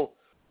Better bill,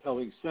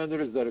 telling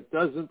senators that it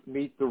doesn't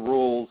meet the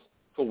rules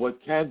for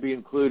what can be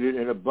included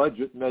in a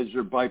budget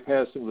measure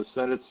bypassing the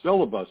Senate's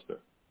filibuster.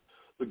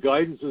 The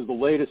guidance is the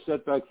latest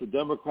setback for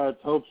Democrats'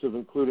 hopes of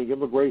including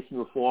immigration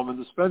reform in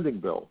the spending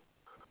bill.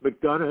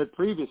 McDonough had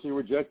previously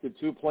rejected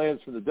two plans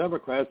from the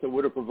Democrats that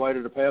would have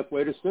provided a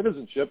pathway to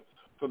citizenship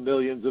for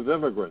millions of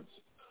immigrants.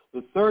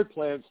 The third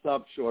plan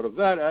stopped short of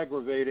that,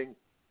 aggravating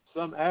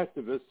some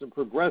activists and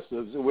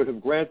progressives who would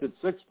have granted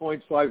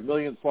 6.5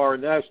 million foreign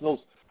nationals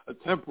a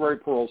temporary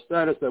parole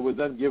status that would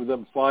then give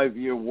them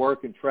 5-year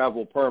work and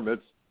travel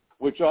permits,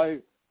 which I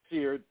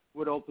feared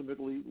would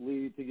ultimately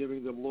lead to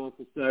giving them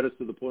lawful status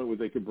to the point where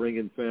they could bring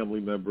in family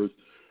members.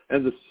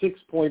 And the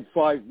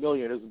 6.5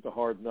 million isn't a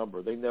hard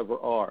number. They never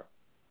are.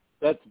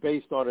 That's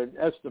based on an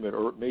estimate,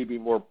 or maybe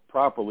more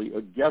properly,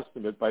 a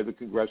guesstimate by the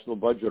Congressional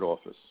Budget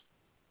Office.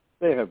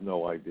 They have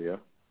no idea.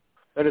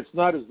 And it's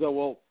not as though,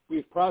 well,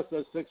 we've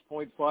processed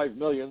 6.5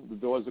 million, the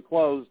doors are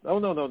closed. Oh,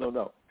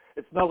 no.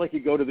 It's not like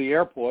you go to the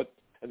airport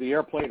and the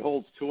airplane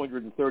holds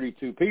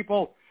 232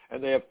 people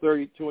and they have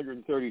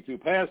 232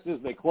 passengers,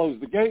 and they close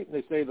the gate and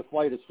they say the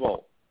flight is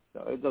full.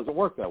 No, it doesn't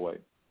work that way.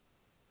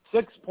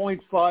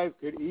 6.5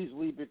 could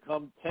easily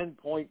become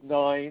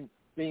 10.9,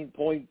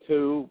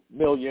 15.2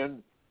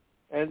 million,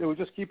 and it would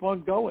just keep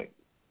on going.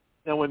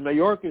 Now, when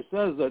Mayorkas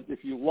says that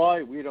if you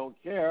lie, we don't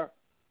care,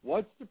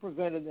 what's to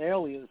prevent an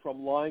alien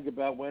from lying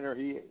about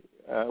when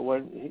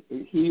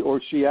he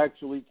or she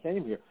actually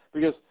came here?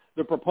 Because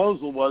The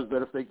proposal was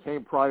that if they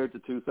came prior to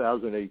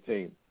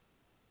 2018.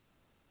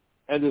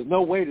 And there's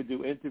no way to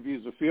do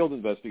interviews or field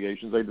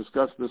investigations. I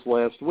discussed this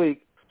last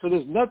week. So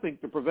there's nothing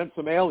to prevent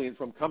some alien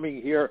from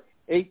coming here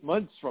 8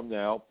 months from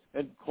now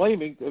and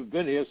claiming to have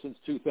been here since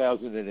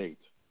 2008.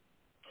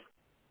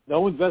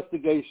 No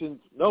investigations,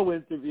 no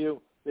interview.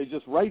 They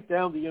just write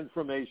down the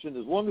information.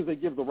 As long as they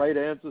give the right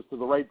answers to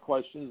the right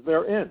questions,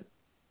 they're in.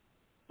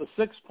 The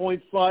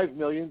 6.5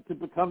 million could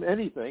become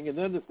anything. And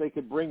then if they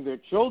could bring their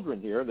children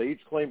here, they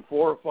each claim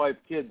 4 or 5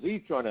 kids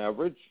each on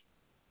average,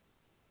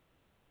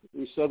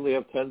 we suddenly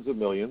have tens of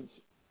millions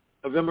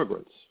of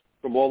immigrants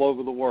from all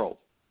over the world.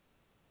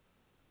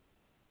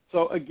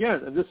 So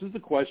again, and this is the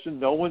question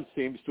no one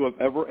seems to have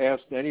ever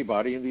asked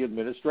anybody in the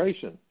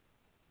administration.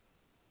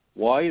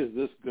 Why is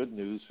this good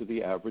news for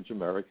the average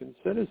American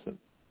citizen?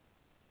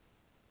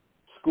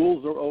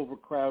 Schools are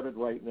overcrowded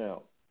right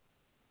now.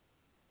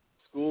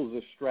 Schools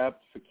are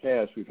strapped for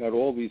cash. We've had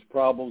all these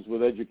problems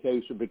with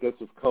education because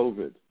of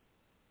COVID.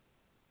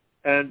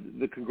 And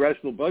the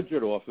Congressional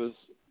Budget Office,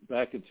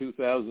 back in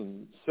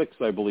 2006,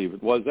 I believe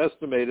it was,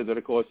 estimated that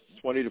it costs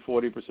 20 to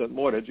 40%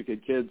 more to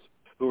educate kids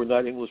who are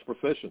not English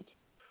proficient.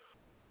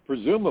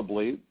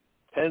 Presumably,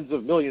 tens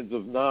of millions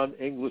of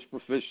non-English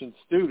proficient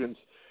students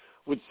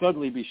would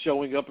suddenly be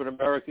showing up in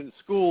American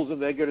schools,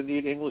 and they're going to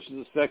need English as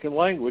a second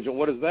language. And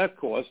what does that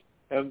cost?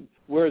 And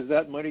where is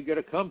that money going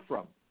to come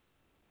from?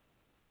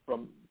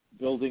 From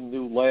building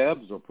new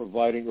labs or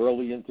providing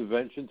early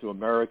intervention to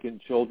American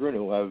children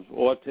who have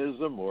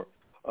autism or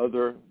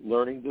other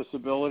learning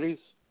disabilities?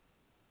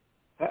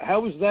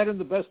 How is that in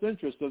the best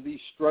interest of these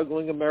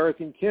struggling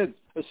American kids,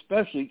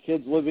 especially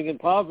kids living in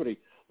poverty?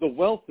 The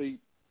wealthy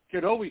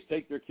could always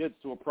take their kids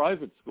to a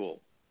private school.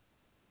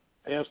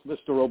 Ask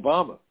Mr.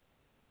 Obama.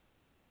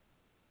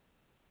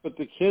 But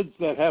the kids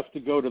that have to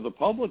go to the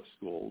public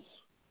schools,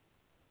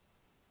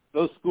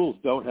 those schools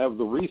don't have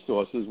the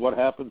resources. What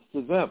happens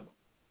to them?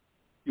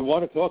 You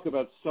want to talk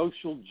about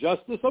social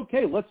justice?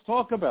 Okay, let's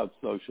talk about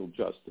social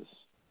justice.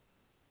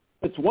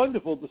 It's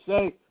wonderful to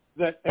say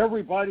that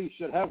everybody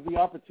should have the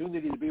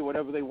opportunity to be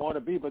whatever they want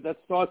to be, but that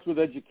starts with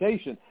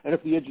education. And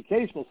if the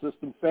educational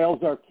system fails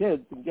our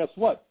kids, then guess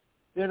what?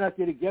 They're not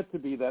going to get to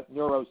be that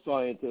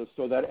neuroscientist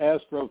or that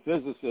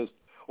astrophysicist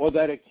or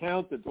that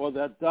accountant or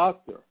that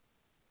doctor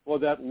or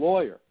that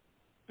lawyer,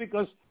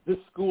 because the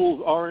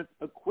schools aren't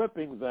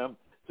equipping them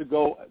to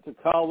go to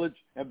college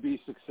and be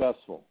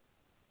successful.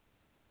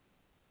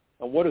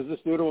 And what does this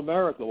do to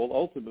America? Well,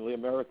 ultimately,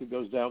 America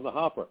goes down the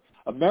hopper.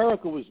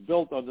 America was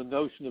built on the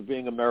notion of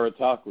being a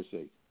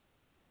meritocracy.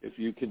 If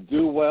you can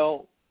do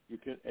well, you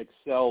can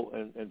excel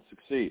and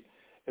succeed.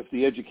 If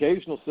the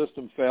educational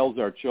system fails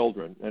our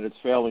children, and it's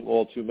failing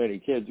all too many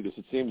kids, because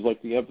it seems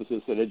like the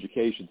emphasis on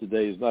education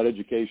today is not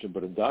education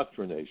but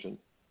indoctrination,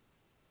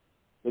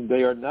 then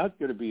they are not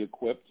going to be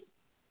equipped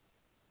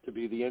to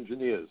be the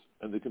engineers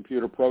and the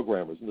computer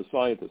programmers and the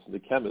scientists and the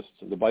chemists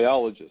and the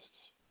biologists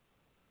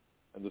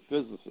and the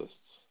physicists.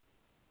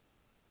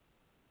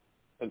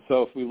 And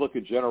so if we look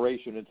a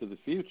generation into the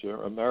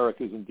future,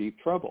 America is in deep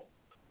trouble.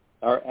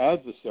 Our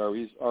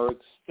adversaries are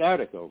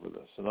ecstatic over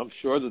this, and I'm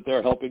sure that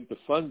they're helping to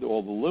fund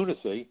all the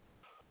lunacy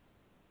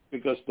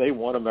because they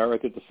want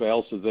America to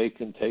fail so they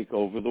can take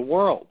over the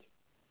world.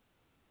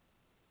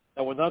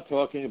 And we're not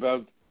talking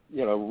about,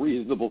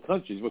 reasonable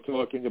countries. We're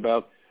talking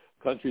about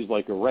countries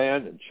like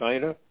Iran and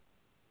China.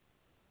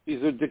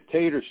 These are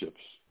dictatorships.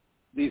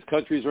 These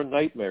countries are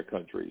nightmare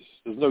countries.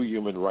 There's no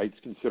human rights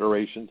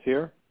considerations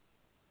here.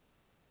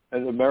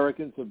 And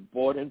Americans have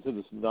bought into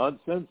this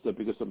nonsense that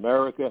because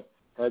America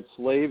had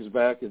slaves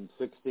back in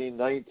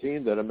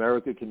 1619 that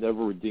America can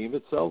never redeem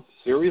itself.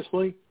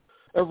 Seriously?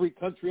 Every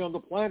country on the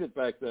planet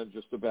back then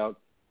just about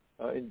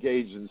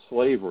engaged in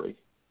slavery.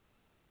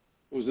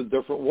 It was a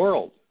different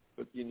world.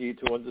 But you need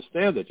to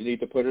understand it. You need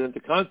to put it into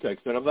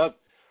context. And I'm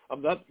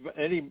not for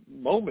any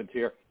moment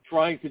here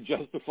trying to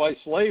justify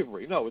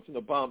slavery. No, it's an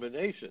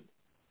abomination.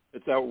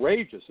 It's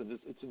outrageous, and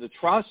it's an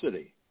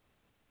atrocity.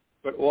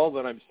 But all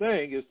that I'm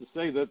saying is to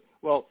say that,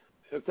 well,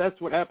 if that's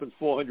what happened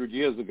 400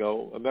 years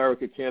ago,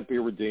 America can't be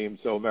redeemed,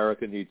 so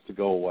America needs to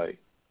go away.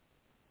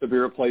 To be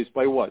replaced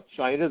by what?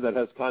 China that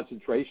has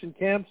concentration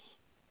camps?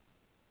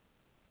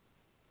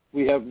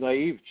 We have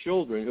naive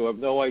children who have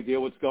no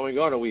idea what's going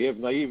on, and we have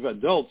naive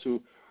adults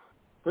who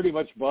pretty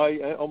much buy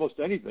almost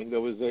anything. There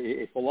was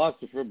a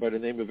philosopher by the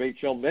name of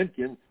H.L.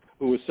 Mencken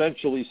who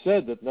essentially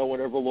said that no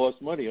one ever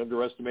lost money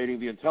underestimating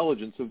the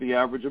intelligence of the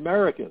average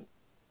American.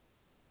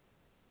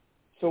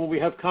 So when we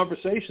have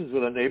conversations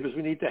with our neighbors,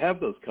 we need to have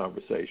those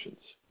conversations.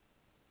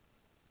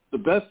 The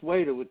best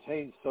way to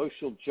attain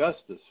social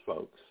justice,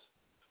 folks,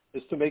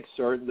 is to make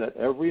certain that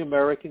every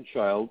American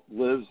child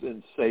lives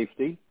in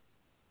safety,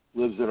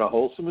 lives in a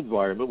wholesome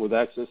environment with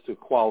access to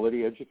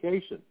quality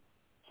education.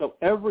 So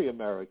every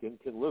American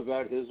can live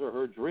out his or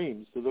her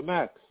dreams to the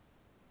max.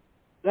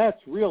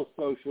 That's real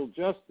social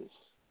justice.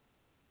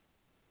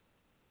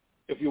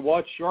 If you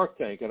watch Shark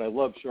Tank, and I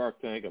love Shark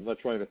Tank, I'm not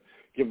trying to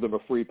give them a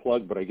free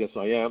plug, but I guess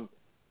I am.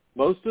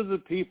 Most of the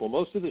people,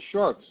 most of the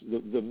sharks,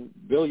 the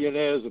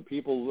billionaires, the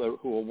people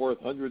who are worth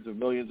hundreds of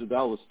millions of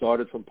dollars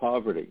started from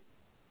poverty.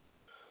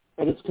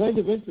 And it's kind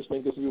of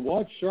interesting because if you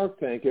watch Shark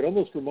Tank, it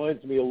almost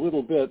reminds me a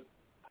little bit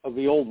of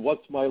the old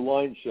What's My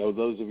Line show,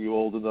 those of you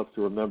old enough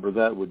to remember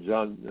that, with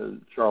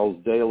Charles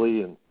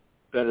Daly and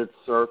Bennett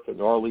Cerf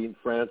and Arlene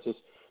Francis,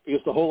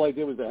 because the whole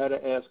idea was they had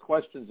to ask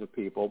questions of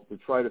people to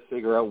try to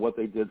figure out what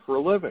they did for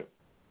a living.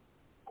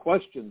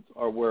 Questions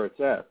are where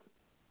it's at.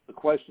 The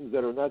questions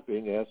that are not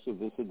being asked of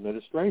this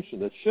administration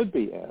that should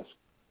be asked.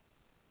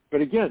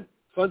 But again,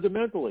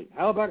 fundamentally,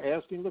 how about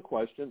asking the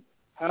question,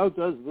 how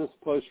does this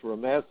push for a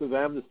massive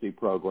amnesty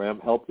program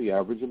help the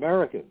average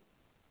American?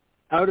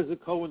 How does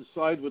it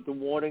coincide with the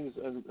warnings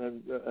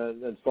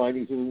and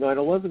findings of the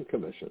 9/11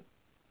 Commission?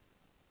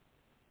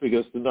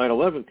 Because the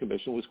 9/11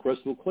 Commission was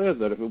crystal clear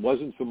that if it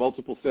wasn't for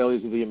multiple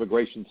failures of the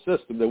immigration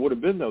system, there would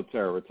have been no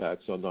terror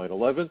attacks on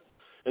 9/11.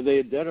 And they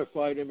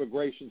identified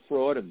immigration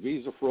fraud and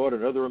visa fraud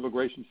and other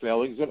immigration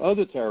failings and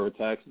other terror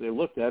attacks they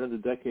looked at in the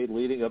decade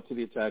leading up to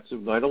the attacks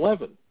of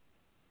 9/11.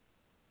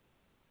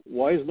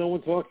 Why is no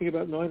one talking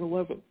about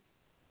 9/11?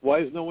 Why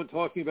is no one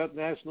talking about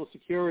national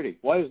security?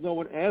 Why is no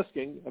one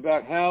asking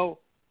about how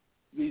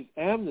these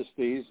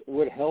amnesties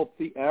would help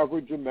the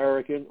average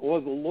American or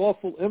the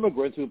lawful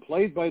immigrants who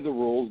played by the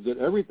rules, did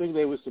everything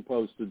they were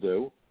supposed to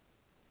do,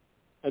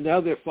 and now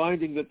they're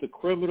finding that the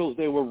criminals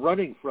they were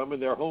running from in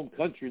their home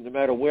country, no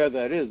matter where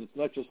that is, it's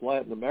not just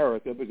Latin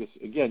America, because,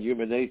 again,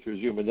 human nature is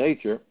human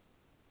nature,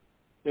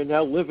 they're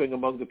now living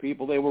among the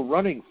people they were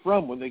running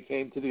from when they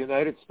came to the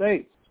United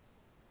States.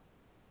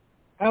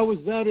 How is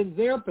that in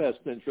their best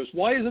interest?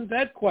 Why isn't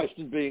that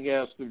question being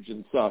asked of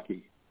Jen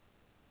Psaki?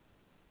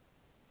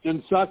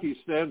 Jen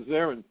Psaki stands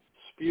there and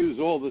spews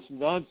all this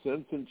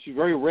nonsense, and she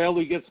very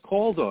rarely gets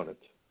called on it.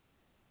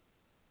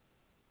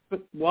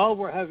 But while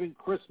we're having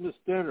Christmas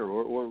dinner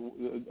or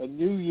a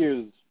New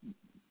Year's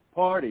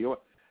party, or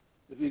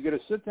if you're going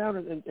to sit down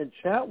and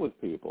chat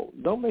with people,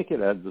 don't make it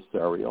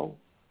adversarial.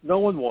 No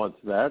one wants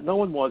that. No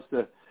one wants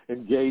to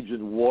engage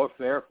in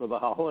warfare for the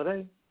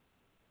holiday.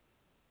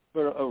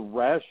 But a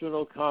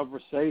rational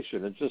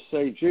conversation and just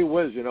say, gee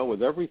whiz,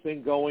 with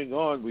everything going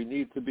on, we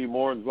need to be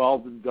more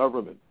involved in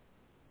government.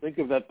 Think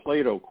of that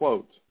Plato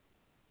quote.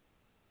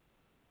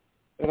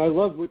 And I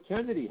love what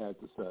Kennedy had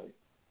to say.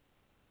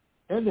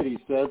 Kennedy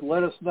said,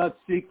 let us not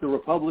seek the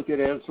Republican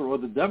answer or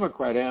the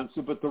Democrat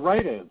answer, but the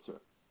right answer.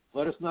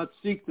 Let us not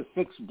seek to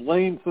fix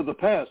blame for the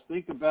past.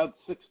 Think about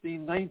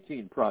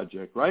 1619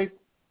 Project, right?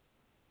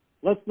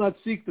 Let's not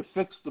seek to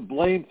fix the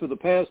blame for the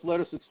past. Let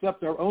us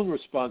accept our own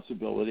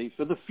responsibility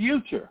for the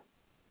future.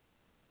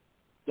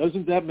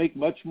 Doesn't that make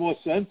much more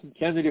sense? And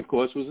Kennedy, of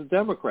course, was a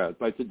Democrat.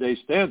 By today's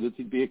standards,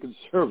 he'd be a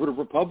conservative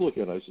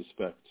Republican, I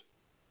suspect.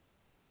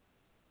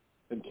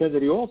 And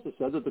Kennedy also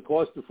said that the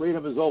cost of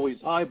freedom is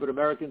always high, but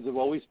Americans have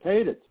always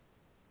paid it.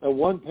 And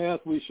one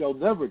path we shall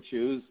never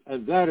choose,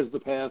 and that is the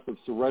path of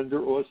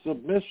surrender or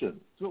submission.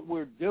 That's what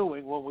we're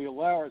doing when we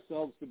allow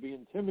ourselves to be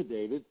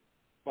intimidated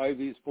by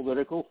these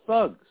political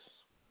thugs.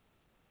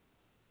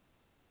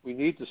 We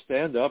need to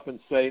stand up and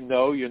say,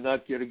 no, you're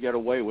not going to get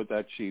away with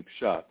that cheap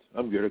shot.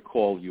 I'm going to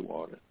call you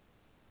on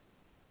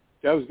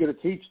it. I was going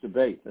to teach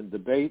debate, and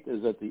debate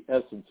is at the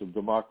essence of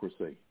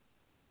democracy.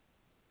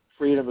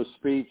 Freedom of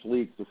speech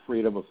leads to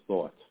freedom of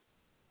thought.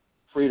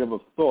 Freedom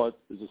of thought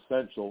is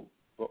essential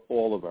for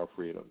all of our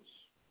freedoms.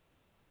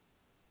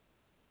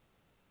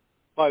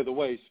 By the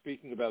way,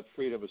 speaking about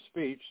freedom of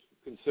speech,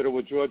 consider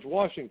what George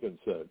Washington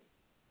said.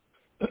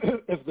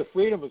 If the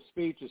freedom of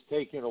speech is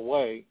taken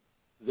away,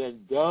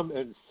 then dumb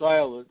and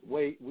silent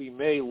we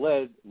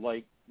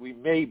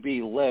may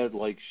be led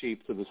like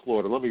sheep to the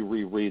slaughter. Let me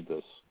reread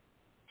this.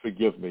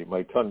 Forgive me,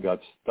 my tongue got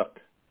stuck.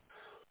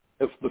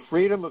 If the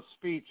freedom of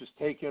speech is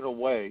taken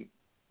away,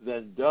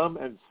 then dumb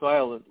and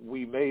silent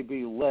we may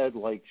be led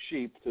like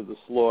sheep to the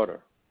slaughter.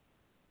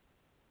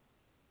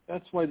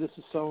 That's why this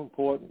is so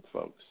important,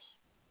 folks.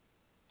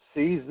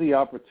 Seize the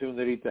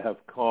opportunity to have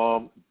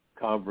calm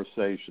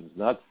conversations,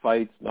 not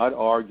fights, not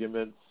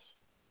arguments.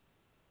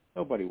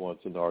 Nobody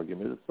wants an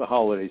argument. It's the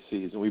holiday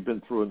season. We've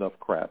been through enough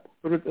crap.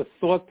 But it's a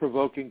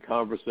thought-provoking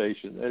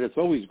conversation, and it's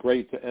always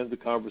great to end the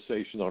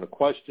conversation on a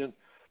question,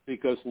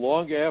 because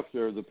long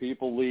after the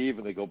people leave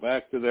and they go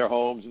back to their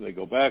homes and they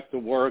go back to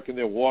work and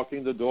they're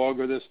walking the dog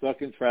or they're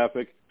stuck in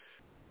traffic,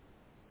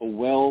 a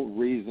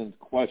well-reasoned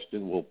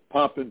question will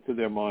pop into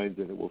their minds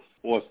and it will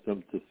force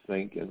them to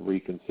think and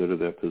reconsider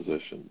their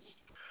positions.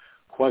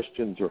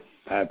 Questions are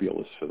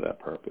fabulous for that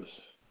purpose.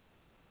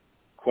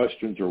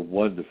 Questions are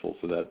wonderful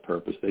for that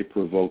purpose. They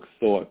provoke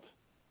thought.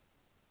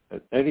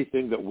 And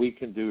anything that we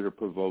can do to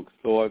provoke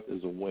thought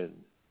is a win.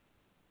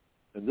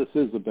 And this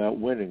is about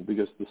winning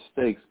because the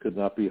stakes could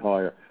not be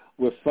higher.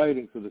 We're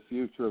fighting for the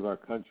future of our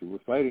country. We're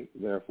fighting,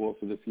 therefore,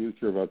 for the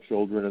future of our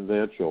children and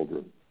their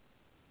children.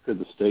 Could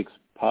the stakes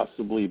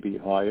possibly be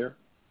higher?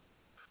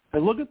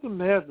 And look at the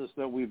madness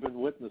that we've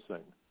been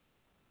witnessing.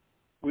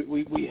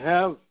 We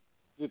have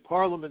the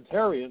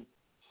parliamentarian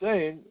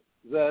saying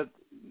that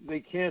they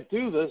can't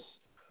do this,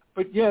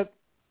 but yet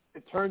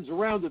it turns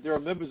around that there are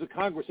members of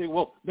Congress saying,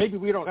 well, maybe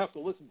we don't have to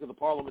listen to the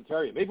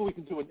parliamentarian. Maybe we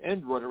can do an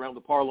end run around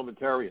the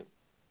parliamentarian.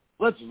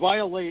 Let's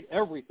violate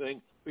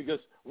everything because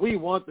we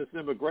want this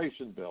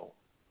immigration bill.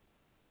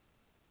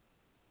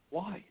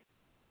 Why?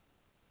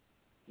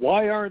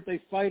 Why aren't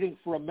they fighting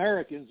for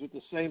Americans with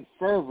the same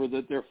fervor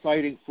that they're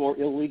fighting for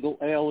illegal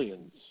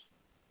aliens?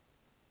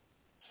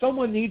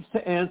 Someone needs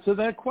to answer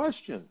that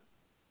question.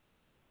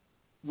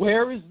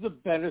 Where is the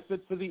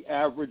benefit for the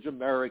average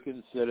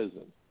American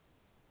citizen?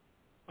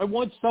 I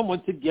want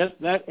someone to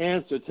get that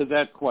answer to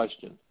that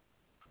question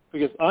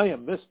because I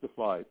am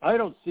mystified. I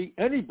don't see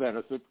any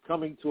benefit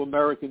coming to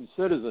American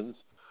citizens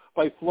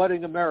by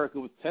flooding America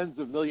with tens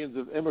of millions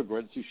of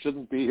immigrants who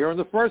shouldn't be here in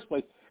the first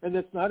place. And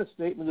it's not a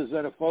statement of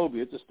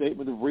xenophobia. It's a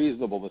statement of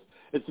reasonableness.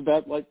 It's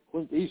about, like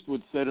Clint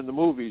Eastwood said in the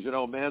movies,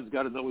 a man's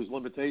got to know his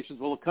limitations.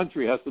 Well, a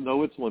country has to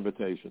know its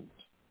limitations.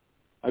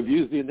 I've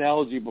used the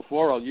analogy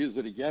before. I'll use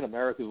it again.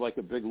 America is like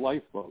a big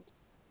lifeboat.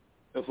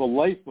 If a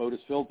lifeboat is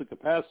filled to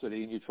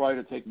capacity and you try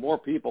to take more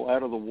people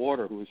out of the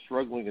water who are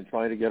struggling and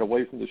trying to get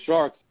away from the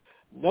sharks,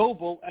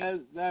 noble as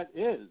that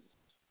is,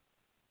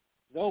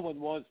 no one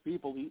wants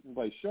people eaten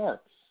by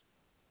sharks.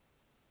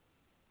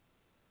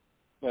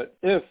 But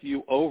if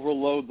you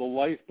overload the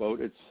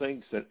lifeboat, it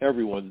sinks and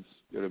everyone's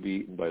going to be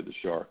eaten by the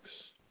sharks.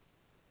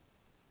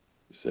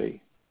 You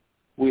see,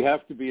 we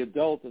have to be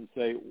adult and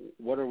say,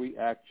 what are we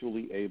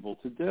actually able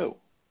to do?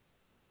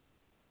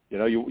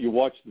 You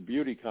watch the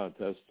beauty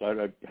contest.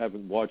 I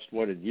haven't watched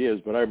one in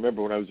years, but I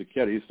remember when I was a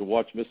kid, I used to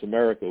watch Miss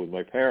America with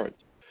my parents.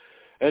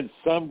 And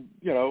some,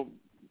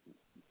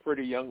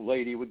 pretty young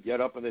lady would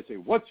get up and they'd say,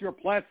 what's your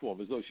platform?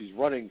 As though she's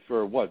running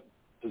for what?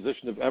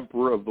 Position of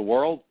emperor of the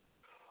world?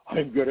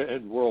 I'm going to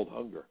end world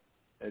hunger.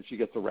 And she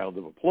gets a round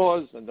of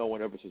applause, and no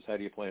one ever says, how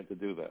do you plan to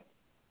do that?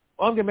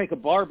 Well, I'm going to make a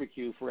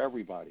barbecue for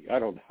everybody. I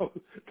don't know.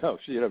 No,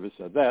 she never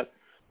said that.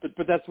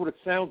 But that's what it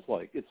sounds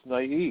like. It's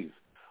naive.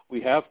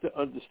 We have to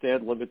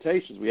understand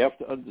limitations. We have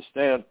to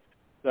understand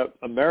that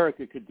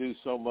America could do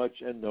so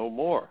much and no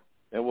more.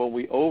 And when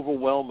we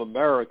overwhelm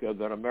America,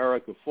 then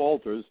America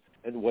falters,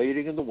 and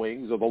waiting in the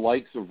wings are the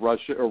likes of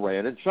Russia,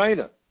 Iran, and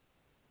China.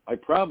 I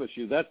promise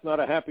you that's not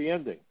a happy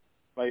ending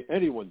by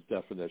anyone's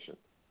definition.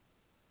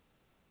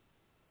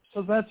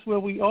 So that's where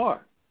we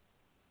are.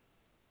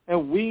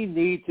 And we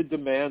need to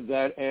demand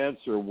that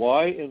answer.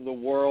 Why in the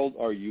world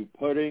are you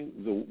putting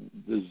the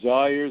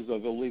desires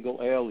of illegal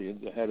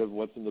aliens ahead of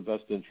what's in the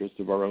best interest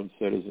of our own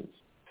citizens,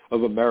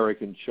 of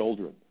American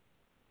children?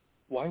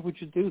 Why would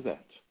you do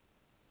that?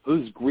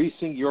 Who's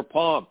greasing your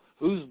palm?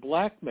 Who's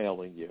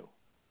blackmailing you?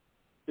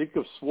 Think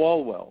of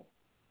Swalwell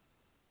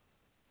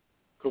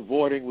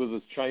cavorting with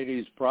a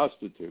Chinese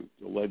prostitute,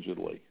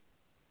 allegedly.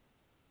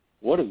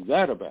 What is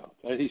that about?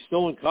 And he's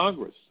still in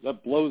Congress.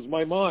 That blows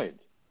my mind.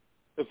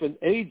 If an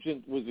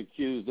agent was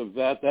accused of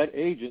that, that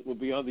agent would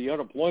be on the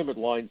unemployment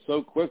line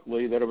so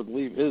quickly that it would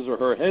leave his or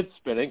her head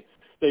spinning.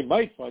 They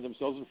might find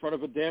themselves in front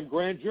of a damn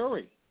grand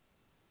jury.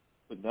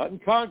 But not in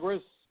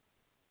Congress.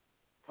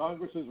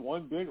 Congress is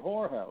one big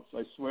whorehouse.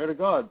 I swear to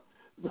God.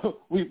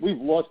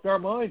 We've lost our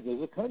minds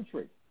as a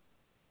country.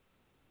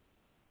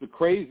 The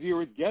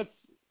crazier it gets,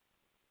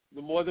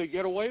 the more they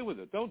get away with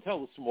it. Don't tell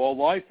a small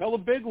lie. Tell a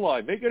big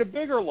lie. Make it a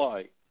bigger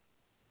lie.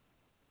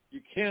 You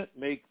can't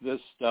make this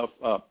stuff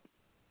up.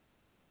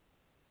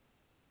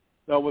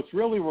 Now, what's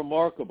really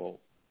remarkable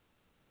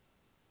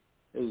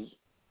is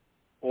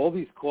all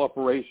these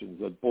corporations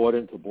that bought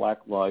into Black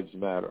Lives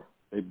Matter.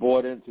 They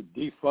bought in to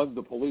defund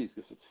the police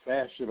because it's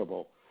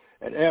fashionable.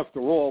 And after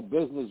all,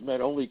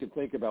 businessmen only can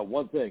think about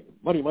one thing.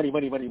 Money, money,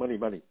 money, money, money,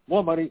 money.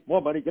 More money,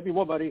 more money. Give me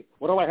more money.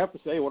 What do I have to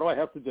say? What do I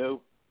have to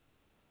do?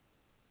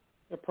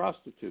 They're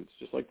prostitutes,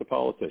 just like the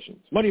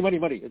politicians. Money, money,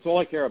 money. It's all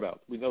I care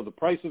about. We know the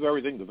price of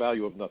everything, the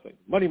value of nothing.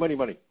 Money, money,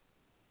 money.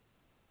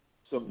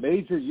 Some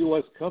major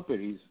U.S.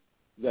 companies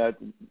that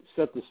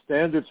set the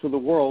standards for the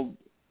world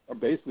are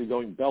basically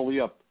going belly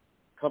up.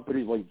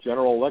 Companies like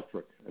General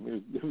Electric. I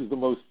mean, it was the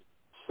most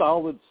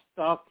solid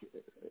stock,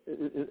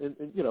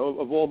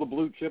 of all the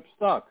blue chip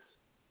stocks.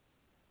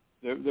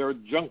 They're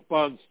junk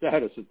bond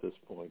status at this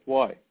point.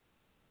 Why?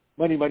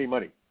 Money, money,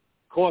 money.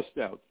 Cost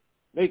out.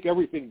 Make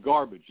everything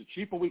garbage. The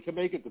cheaper we can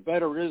make it, the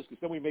better it is, because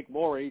then we make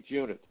more in each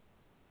unit.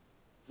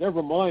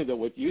 Never mind that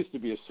what used to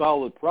be a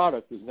solid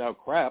product is now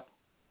crap.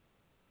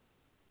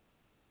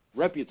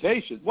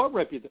 Reputation. What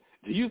reputation?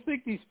 Do you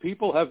think these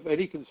people have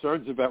any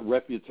concerns about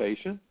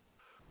reputation?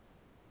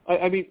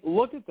 I mean,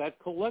 look at that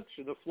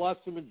collection of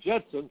Flotsam and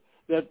Jetsam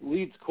that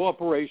leads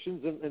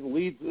corporations and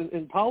leads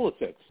in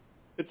politics.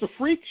 It's a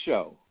freak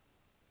show.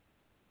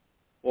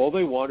 All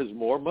they want is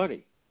more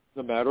money,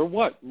 no matter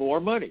what, more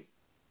money.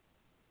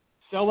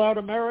 Sell out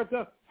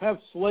America, have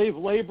slave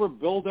labor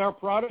build our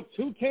products.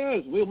 Who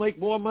cares? We'll make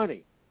more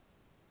money.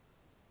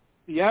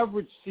 The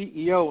average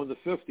CEO in the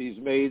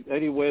 50s made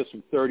anywhere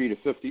from 30 to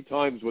 50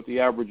 times what the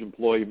average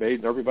employee made,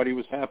 and everybody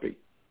was happy.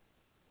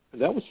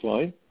 And that was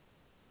fine.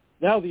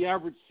 Now the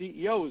average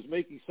CEO is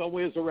making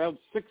somewhere around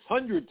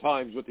 600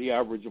 times what the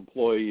average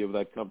employee of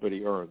that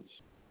company earns.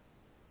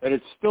 And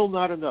it's still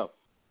not enough.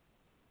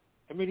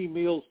 How many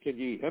meals can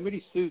you eat? How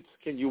many suits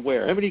can you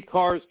wear? How many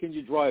cars can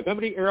you drive? How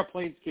many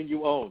airplanes can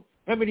you own?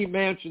 How many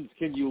mansions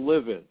can you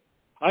live in?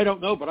 I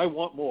don't know, but I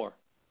want more.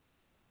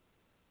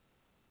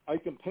 I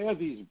compare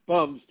these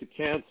bums to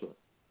cancer.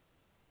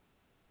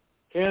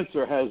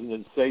 Cancer has an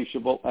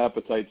insatiable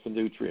appetite for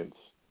nutrients.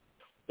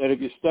 And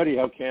if you study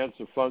how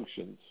cancer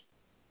functions,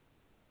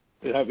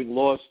 and having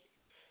lost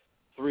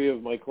 3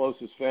 of my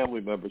closest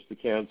family members to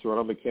cancer, and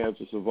I'm a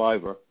cancer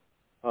survivor,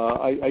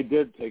 I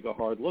did take a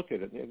hard look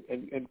at it.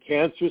 And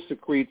cancer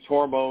secretes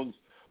hormones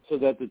so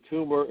that the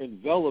tumor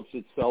envelops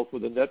itself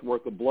with a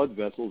network of blood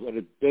vessels and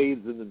it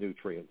bathes in the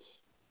nutrients.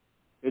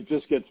 It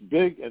just gets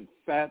big and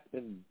fat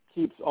and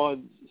keeps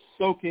on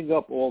soaking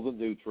up all the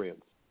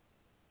nutrients.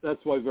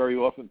 That's why very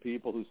often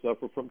people who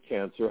suffer from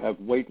cancer have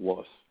weight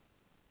loss,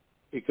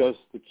 because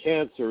the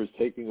cancer is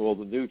taking all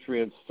the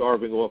nutrients,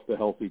 starving off the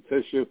healthy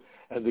tissue,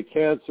 and the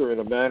cancer, in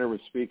a manner of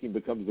speaking,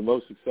 becomes the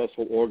most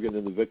successful organ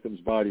in the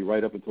victim's body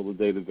right up until the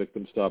day the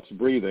victim stops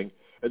breathing,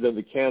 and then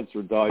the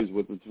cancer dies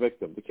with its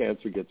victim. The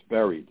cancer gets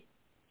buried.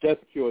 Death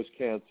cures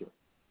cancer.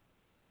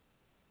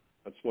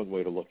 That's one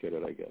way to look at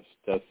it, I guess.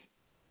 Death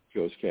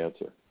cures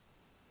cancer.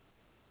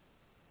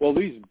 Well,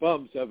 these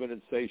bums have an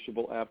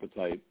insatiable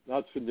appetite,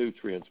 not for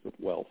nutrients, but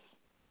wealth.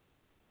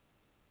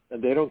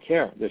 And they don't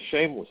care. They're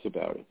shameless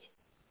about it.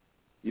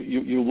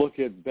 You look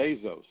at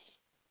Bezos.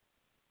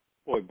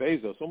 Boy,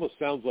 Bezos almost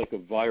sounds like a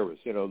virus.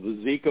 You know, the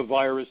Zika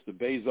virus, the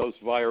Bezos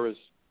virus,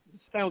 it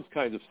sounds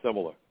kind of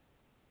similar.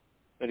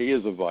 And he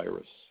is a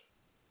virus.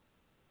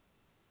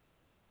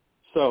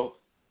 So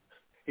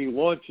he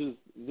launches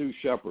New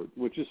Shepard,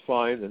 which is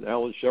fine, and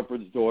Alan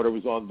Shepard's daughter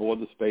was on board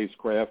the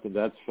spacecraft, and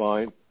that's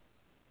fine.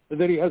 And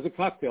then he has a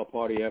cocktail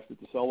party after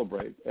to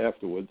celebrate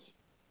afterwards.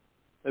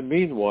 And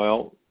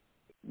meanwhile,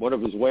 one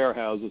of his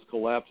warehouses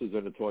collapses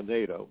in a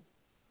tornado.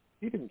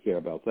 He didn't care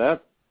about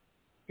that.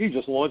 He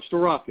just launched a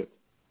rocket.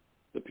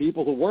 The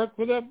people who worked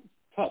with him,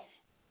 tough.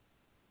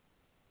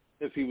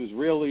 If he was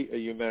really a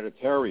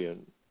humanitarian,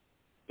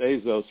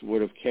 Bezos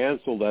would have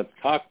canceled that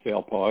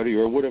cocktail party,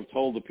 or would have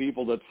told the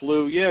people that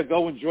flew, yeah,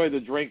 go enjoy the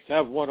drinks,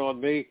 have one on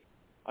me.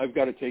 I've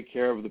got to take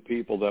care of the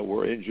people that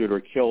were injured or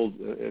killed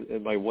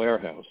in my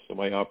warehouse, in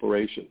my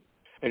operation.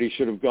 And he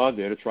should have gone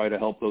there to try to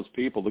help those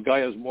people. The guy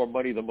has more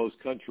money than most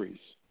countries.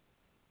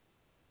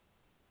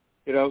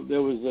 You know,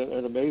 there was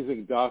an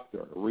amazing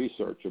doctor, a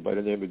researcher by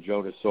the name of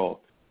Jonas Salk.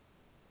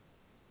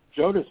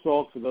 Jonas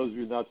Salk, for those of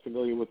you not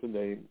familiar with the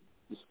name,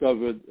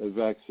 discovered a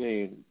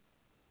vaccine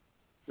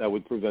that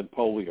would prevent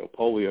polio.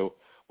 Polio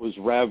was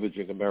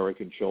ravaging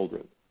American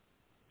children.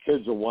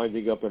 Kids were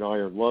winding up in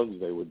iron lungs.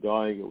 They were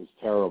dying. It was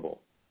terrible.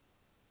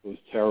 It was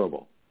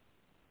terrible.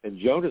 And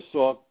Jonas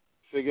Salk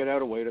figured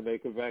out a way to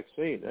make a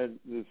vaccine. And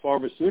the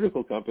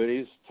pharmaceutical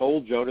companies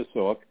told Jonas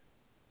Salk,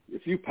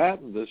 if you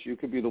patent this, you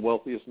could be the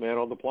wealthiest man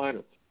on the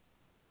planet.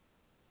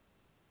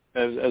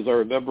 As I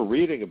remember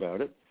reading about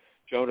it,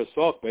 Jonas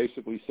Salk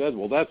basically said,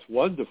 well, that's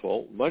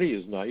wonderful. Money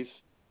is nice.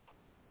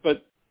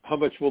 But how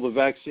much will the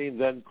vaccine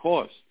then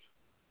cost?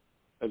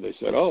 And they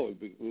said, oh,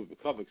 it would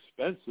become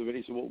expensive. And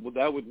he said, well,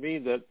 that would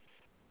mean that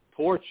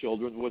poor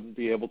children wouldn't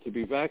be able to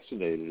be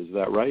vaccinated. Is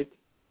that right?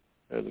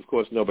 And, of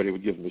course, nobody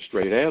would give him a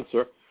straight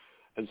answer.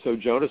 And so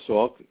Jonas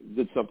Salk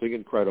did something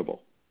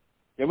incredible.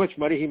 How much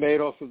money he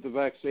made off of the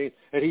vaccine?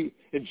 And he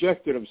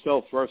injected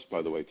himself first,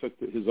 by the way, took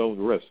his own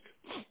risk.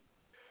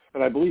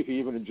 And I believe he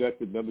even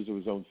injected members of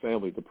his own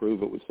family to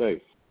prove it was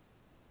safe.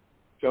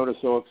 Jonas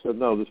Salk said,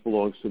 no, this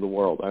belongs to the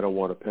world. I don't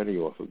want a penny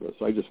off of this.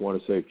 I just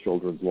want to save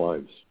children's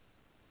lives.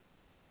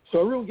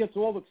 So everyone gets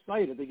all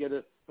excited. They get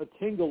a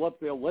tingle up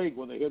their leg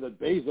when they hear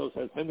that Bezos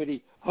has how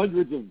many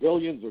hundreds of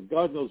billions or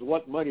God knows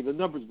what money. The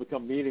numbers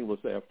become meaningless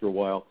after a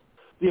while.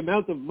 The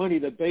amount of money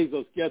that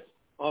Bezos gets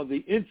on the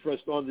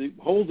interest on the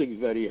holdings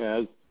that he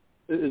has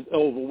is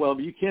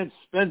overwhelming. You can't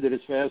spend it as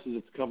fast as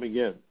it's coming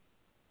in.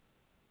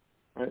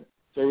 Right?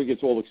 So everyone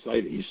gets all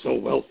excited. He's so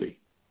wealthy.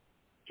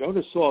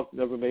 Jonas Salk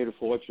never made a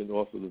fortune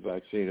off of the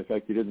vaccine. In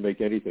fact, he didn't make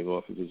anything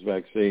off of his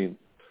vaccine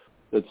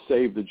that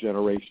saved a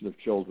generation of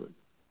children.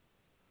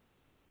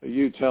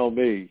 You tell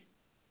me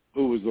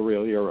who was the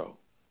real hero.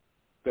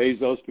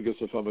 Bezos because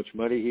of how much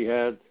money he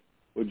had,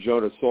 or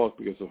Jonas Salk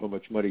because of how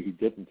much money he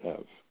didn't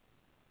have?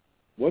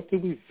 What do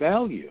we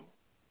value?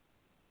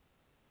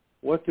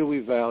 What do we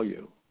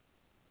value?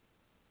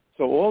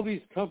 So all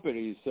these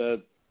companies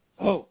said,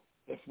 oh,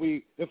 if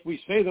we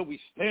say that we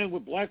stand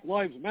with Black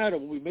Lives Matter,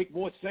 will we make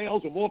more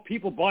sales or more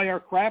people buy our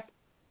crap?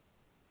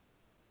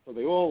 So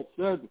they all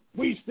said,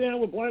 we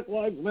stand with Black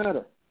Lives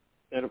Matter.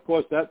 And, of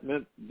course, that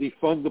meant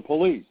defund the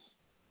police.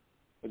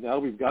 And now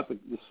we've got the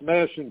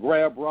smash and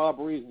grab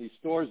robberies, and these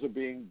stores are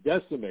being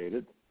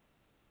decimated.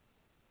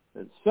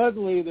 And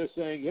suddenly they're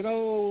saying, you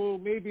know,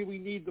 maybe we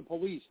need the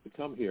police to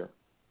come here.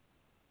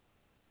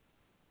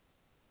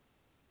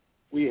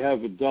 We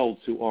have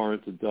adults who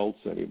aren't adults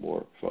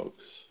anymore,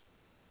 folks.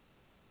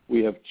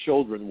 We have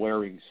children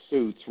wearing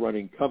suits,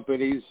 running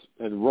companies,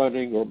 and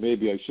running, or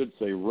maybe I should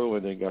say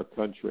ruining our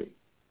country.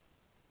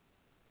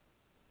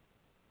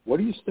 What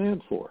do you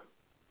stand for?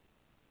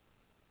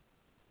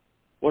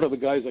 One of the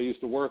guys I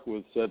used to work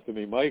with said to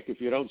me, Mike, if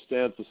you don't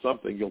stand for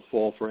something, you'll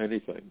fall for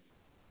anything.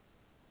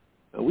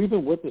 And we've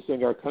been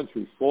witnessing our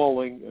country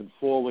falling and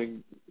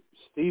falling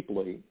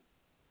steeply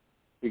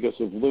because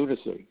of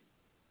lunacy,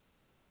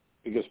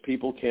 because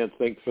people can't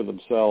think for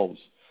themselves.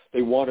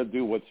 They want to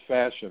do what's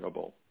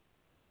fashionable.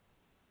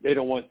 They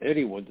don't want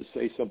anyone to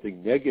say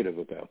something negative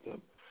about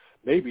them.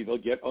 Maybe they'll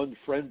get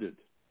unfriended.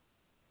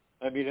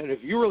 I mean, and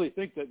if you really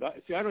think that,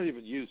 see, I don't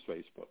even use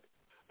Facebook,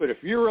 but if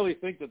you really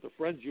think that the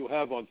friends you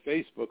have on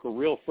Facebook are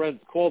real friends,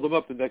 call them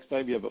up the next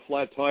time you have a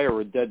flat tire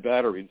or a dead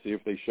battery and see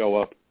if they show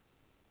up.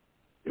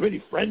 You know how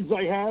many friends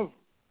I have?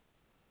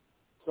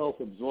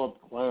 Self-absorbed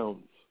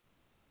clowns.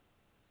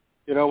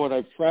 You know, when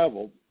I've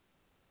traveled,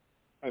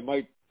 I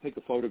might take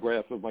a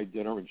photograph of my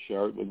dinner and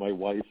share it with my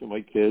wife and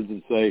my kids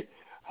and say,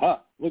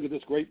 look at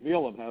this great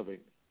meal I'm having.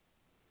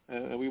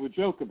 And we would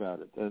joke about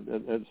it.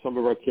 And some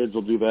of our kids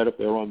will do that if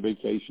they're on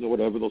vacation or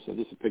whatever. They'll send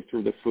us a picture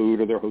of their food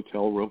or their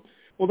hotel room.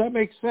 Well, that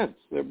makes sense.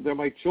 They're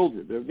my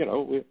children.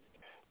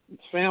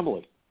 It's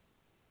family.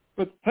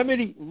 But how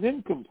many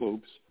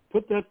nincompoops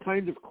put that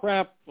kind of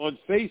crap on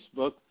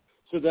Facebook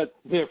so that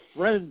their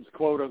friends,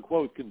 quote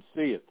unquote, can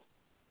see it?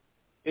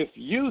 If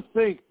you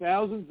think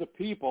thousands of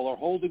people are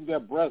holding their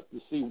breath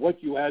to see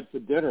what you had for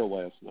dinner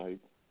last night,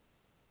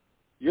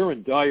 you're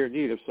in dire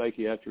need of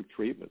psychiatric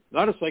treatment.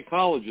 Not a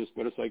psychologist,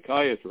 but a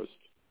psychiatrist.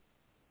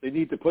 They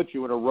need to put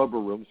you in a rubber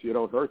room so you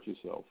don't hurt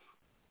yourself.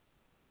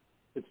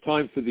 It's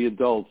time for the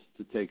adults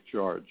to take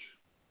charge.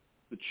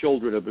 The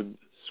children have been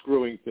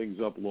screwing things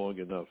up long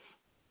enough.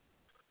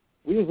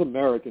 We as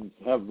Americans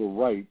have the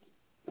right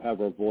to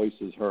have our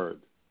voices heard.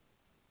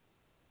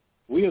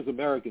 We as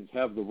Americans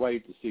have the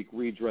right to seek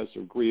redress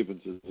of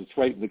grievances. It's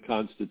right in the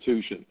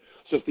Constitution.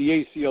 So if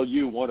the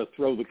ACLU want to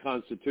throw the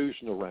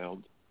Constitution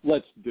around,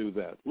 let's do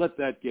that. Let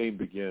that game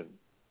begin.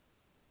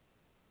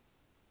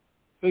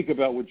 Think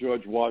about what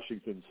George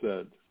Washington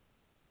said.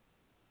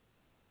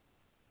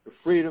 If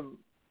freedom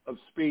of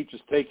speech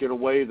is taken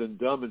away, then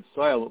dumb and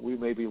silent we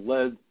may be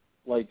led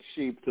like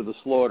sheep to the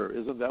slaughter.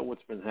 Isn't that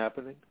what's been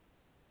happening?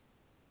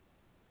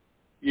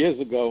 Years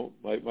ago,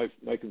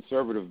 my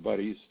conservative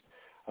buddies,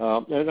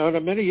 and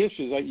on many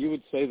issues, you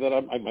would say that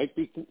I might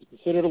be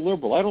considered a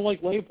liberal. I don't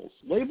like labels.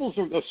 Labels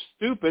are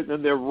stupid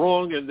and they're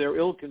wrong and they're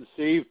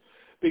ill-conceived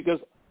because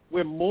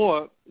we're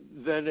more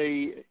than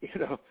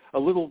a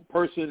little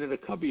person in a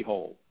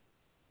cubbyhole.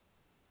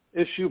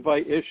 Issue by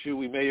issue,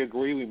 we may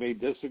agree, we may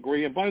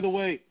disagree. And by the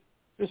way,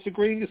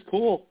 disagreeing is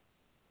cool.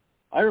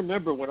 I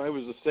remember when I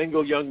was a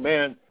single young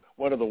man,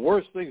 one of the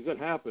worst things that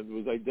happened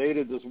was I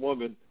dated this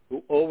woman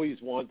who always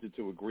wanted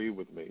to agree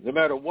with me, no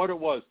matter what it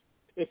was.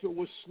 If it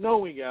was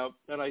snowing out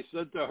and I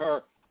said to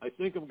her, I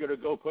think I'm going to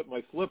go put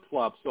my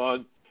flip-flops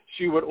on,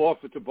 she would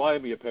offer to buy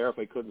me a pair if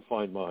I couldn't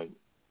find mine.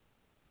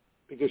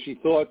 Because she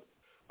thought,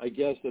 I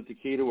guess, that the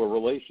key to a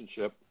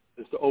relationship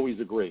is to always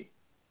agree.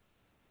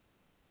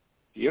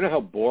 Do you know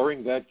how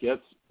boring that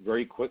gets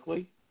very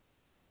quickly?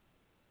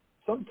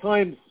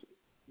 Sometimes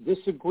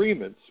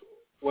disagreements,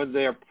 when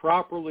they're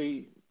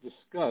properly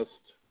discussed,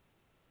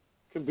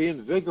 can be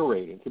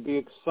invigorating, can be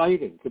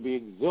exciting, can be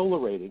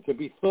exhilarating, can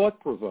be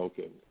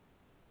thought-provoking.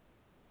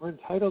 We're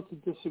entitled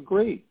to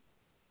disagree.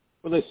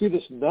 When they see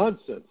this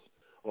nonsense,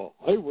 well,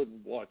 I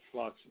wouldn't watch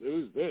Fox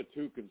News, they're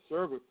too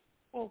conservative.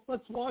 Well,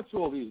 let's watch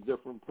all these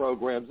different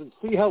programs and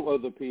see how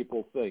other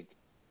people think.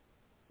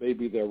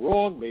 Maybe they're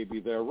wrong, maybe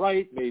they're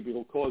right, maybe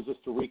it'll cause us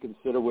to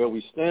reconsider where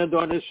we stand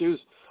on issues.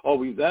 Are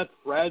we that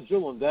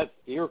fragile and that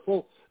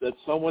fearful that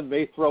someone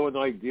may throw an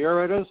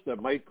idea at us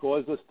that might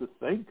cause us to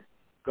think?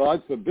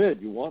 God forbid,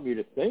 you want me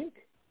to think?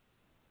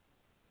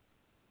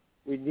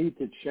 We need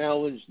to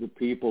challenge the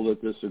people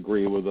that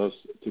disagree with us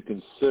to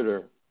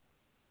consider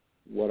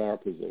what our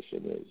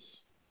position is.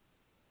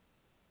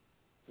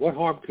 What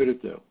harm could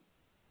it do?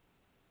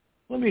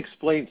 Let me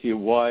explain to you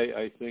why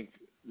I think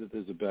that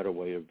there's a better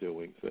way of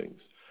doing things.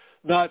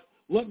 Not,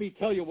 let me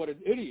tell you what an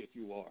idiot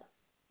you are.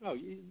 No,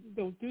 you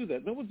don't do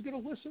that. No one's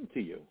going to listen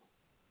to you.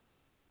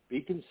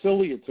 Be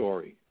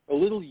conciliatory. A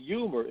little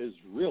humor is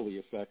really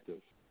effective.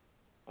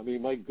 I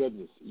mean, my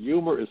goodness,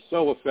 humor is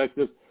so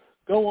effective.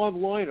 Go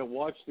online and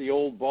watch the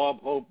old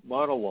Bob Hope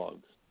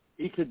monologues.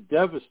 He could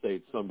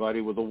devastate somebody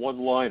with a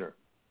one-liner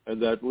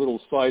and that little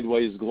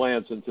sideways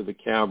glance into the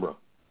camera.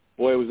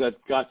 Boy, it was that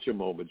gotcha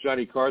moment.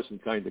 Johnny Carson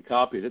kind of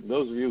copied it. And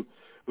those of you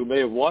who may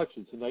have watched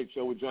The Tonight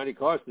Show with Johnny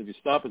Carson, if you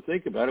stop and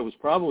think about it, was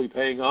probably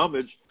paying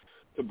homage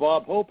to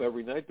Bob Hope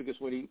every night because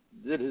when he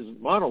did his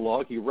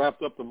monologue, he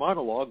wrapped up the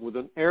monologue with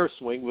an air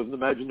swing with an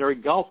imaginary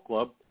golf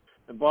club.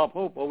 And Bob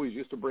Hope always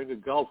used to bring a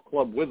golf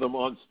club with him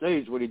on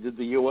stage when he did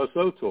the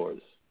USO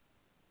tours.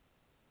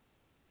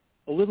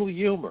 A little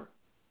humor.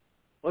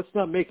 Let's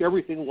not make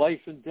everything life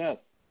and death.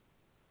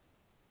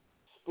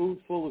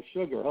 Spoonful of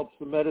sugar helps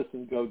the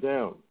medicine go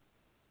down.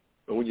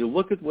 But when you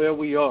look at where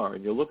we are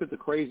and you look at the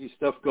crazy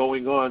stuff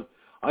going on,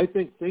 I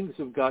think things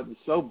have gotten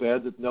so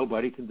bad that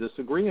nobody can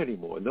disagree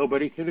anymore.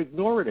 Nobody can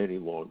ignore it any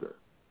longer.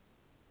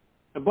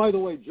 And by the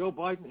way, Joe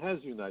Biden has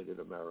united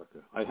America.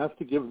 I have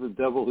to give the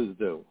devil his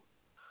due.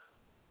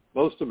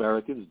 Most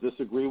Americans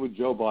disagree with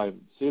Joe Biden.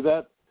 See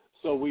that?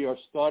 So we are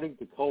starting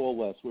to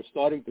coalesce. We're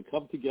starting to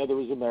come together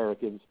as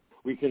Americans.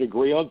 We can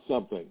agree on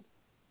something.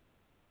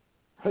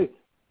 Right?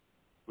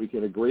 We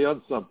can agree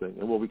on something.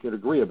 And what we can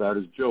agree about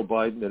is Joe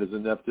Biden and his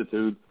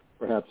ineptitude,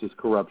 perhaps his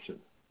corruption.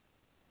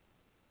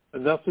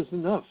 Enough is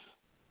enough.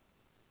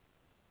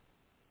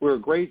 We're a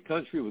great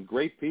country with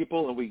great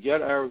people, and we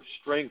get our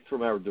strength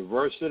from our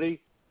diversity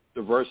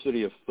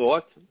of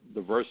thought,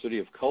 diversity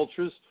of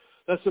cultures.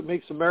 That's what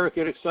makes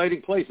America an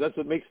exciting place. That's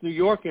what makes New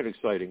York an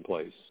exciting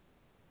place.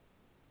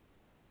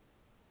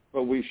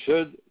 But we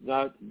should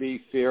not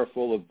be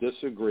fearful of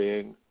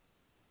disagreeing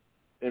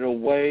in a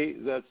way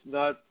that's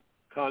not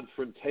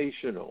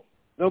confrontational.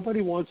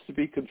 Nobody wants to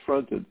be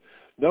confronted.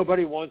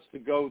 Nobody wants to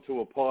go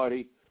to a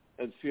party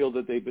and feel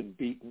that they've been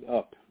beaten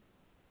up.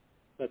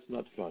 That's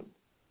not fun.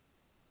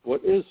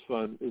 What is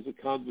fun is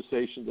a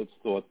conversation that's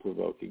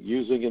thought-provoking,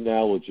 using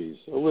analogies,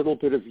 a little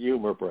bit of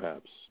humor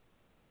perhaps.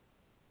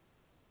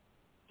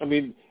 I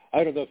mean,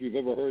 I don't know if you've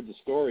ever heard the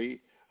story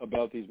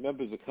about these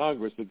members of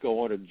Congress that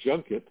go on a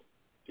junket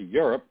to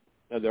Europe,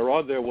 and they're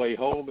on their way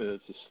home, and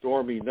it's a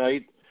stormy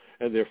night,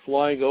 and they're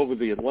flying over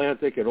the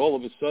Atlantic, and all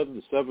of a sudden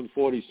the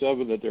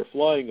 747 that they're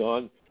flying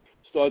on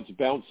starts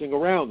bouncing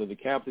around, and the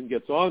captain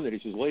gets on, and he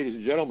says, "Ladies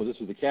and gentlemen, this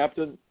is the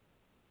captain.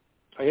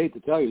 I hate to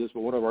tell you this,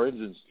 but one of our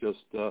engines just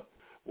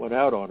went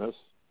out on us,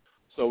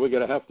 so we're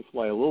going to have to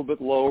fly a little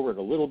bit lower and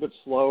a little bit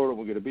slower, and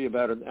we're going to be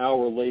about an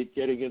hour late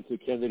getting into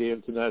Kennedy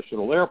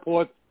International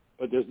Airport,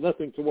 but there's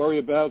nothing to worry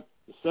about.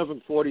 The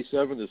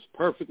 747 is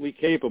perfectly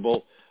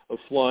capable of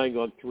flying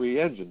on 3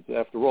 engines.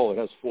 After all, it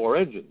has 4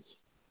 engines."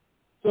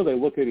 So they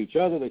look at each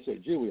other, they say,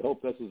 "Gee, we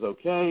hope this is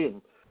okay,"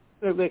 and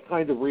they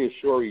kind of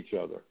reassure each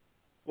other.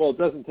 Well, it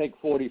doesn't take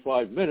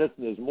 45 minutes,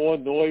 and there's more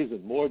noise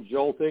and more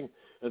jolting,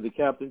 and the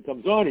captain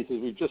comes on. He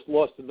says, "We've just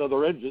lost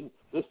another engine,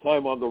 this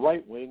time on the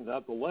right wing,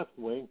 not the left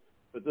wing,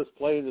 but this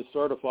plane is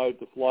certified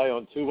to fly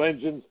on 2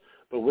 engines,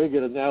 but we're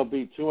going to now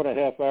be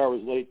 2.5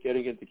 hours late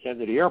getting into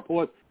Kennedy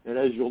Airport, and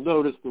as you'll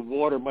notice, the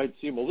water might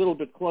seem a little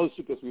bit closer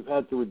because we've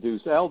had to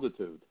reduce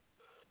altitude."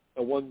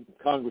 And one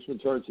congressman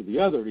turns to the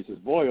other, and he says,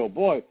 "Boy, oh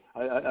boy,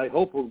 I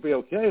hope we'll be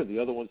okay." And the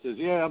other one says,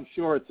 "Yeah, I'm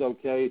sure it's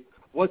okay.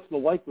 What's the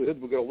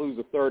likelihood we're going to lose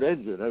a 3rd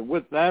engine?" And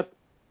with that,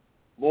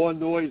 more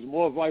noise,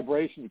 more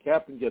vibration. The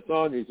captain gets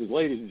on. He says,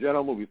 "Ladies and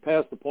gentlemen, we've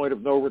passed the point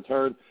of no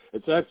return.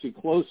 It's actually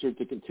closer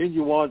to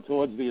continue on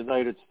towards the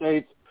United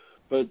States,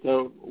 but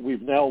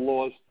we've now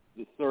lost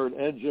the 3rd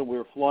engine.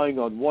 We're flying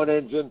on 1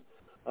 engine.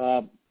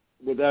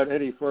 Without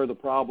any further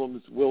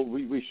problems,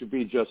 we should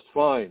be just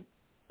fine."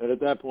 And at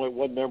that point,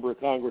 one member of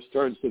Congress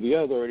turns to the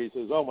other, and he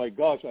says, "Oh, my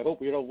gosh, I hope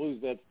we don't lose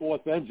that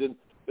 4th engine.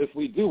 If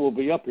we do, we'll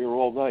be up here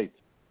all night."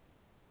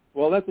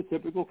 Well, that's a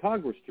typical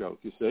Congress joke,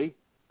 you see.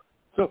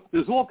 So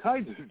there's all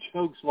kinds of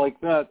jokes like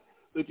that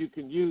you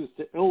can use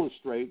to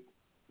illustrate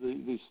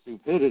the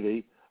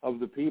stupidity of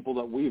the people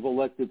that we've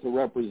elected to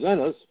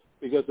represent us,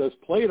 because as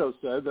Plato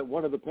said, that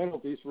one of the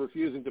penalties for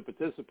refusing to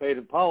participate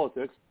in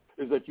politics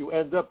is that you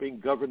end up being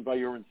governed by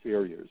your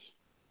inferiors.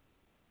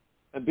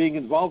 And being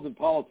involved in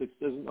politics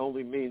doesn't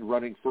only mean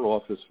running for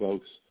office,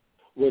 folks.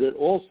 What it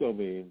also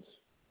means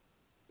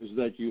is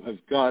that you have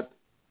got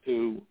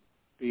to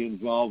be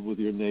involved with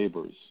your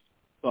neighbors.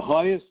 The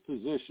highest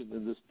position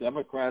in this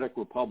democratic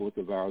republic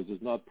of ours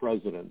is not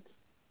president.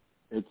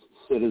 It's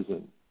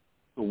citizen.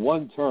 The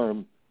one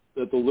term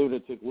that the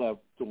lunatic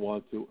left to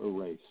want to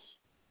erase.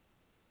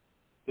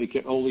 They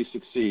can only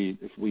succeed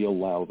if we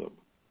allow them.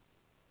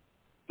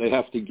 They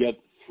have to get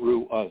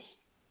through us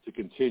to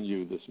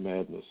continue this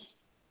madness.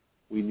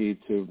 We need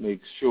to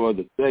make sure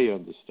that they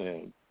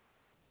understand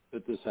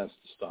that this has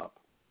to stop.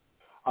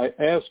 I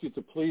ask you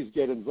to please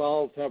get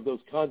involved, have those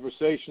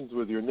conversations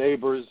with your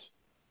neighbors,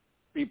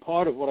 be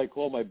part of what I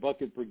call my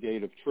bucket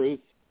brigade of truth,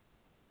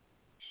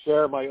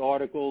 share my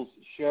articles,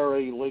 share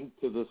a link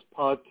to this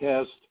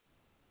podcast,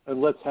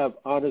 and let's have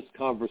honest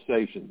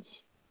conversations.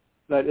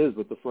 That is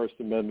what the First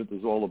Amendment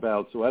is all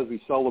about. So as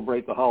we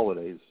celebrate the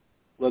holidays,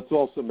 let's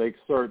also make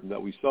certain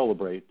that we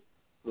celebrate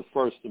the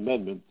First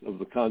Amendment of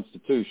the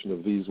Constitution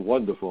of these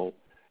wonderful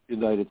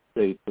United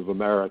States of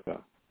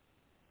America.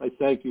 I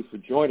thank you for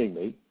joining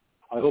me.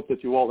 I hope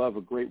that you all have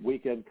a great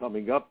weekend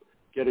coming up,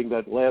 getting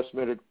that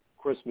last-minute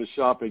Christmas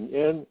shopping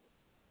in.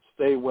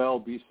 Stay well,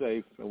 be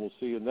safe, and we'll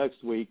see you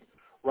next week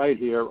right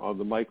here on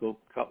the Michael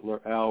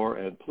Cutler Hour.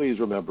 And please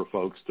remember,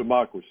 folks,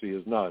 democracy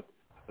is not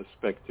a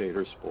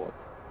spectator sport.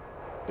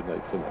 Good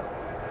night for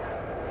now.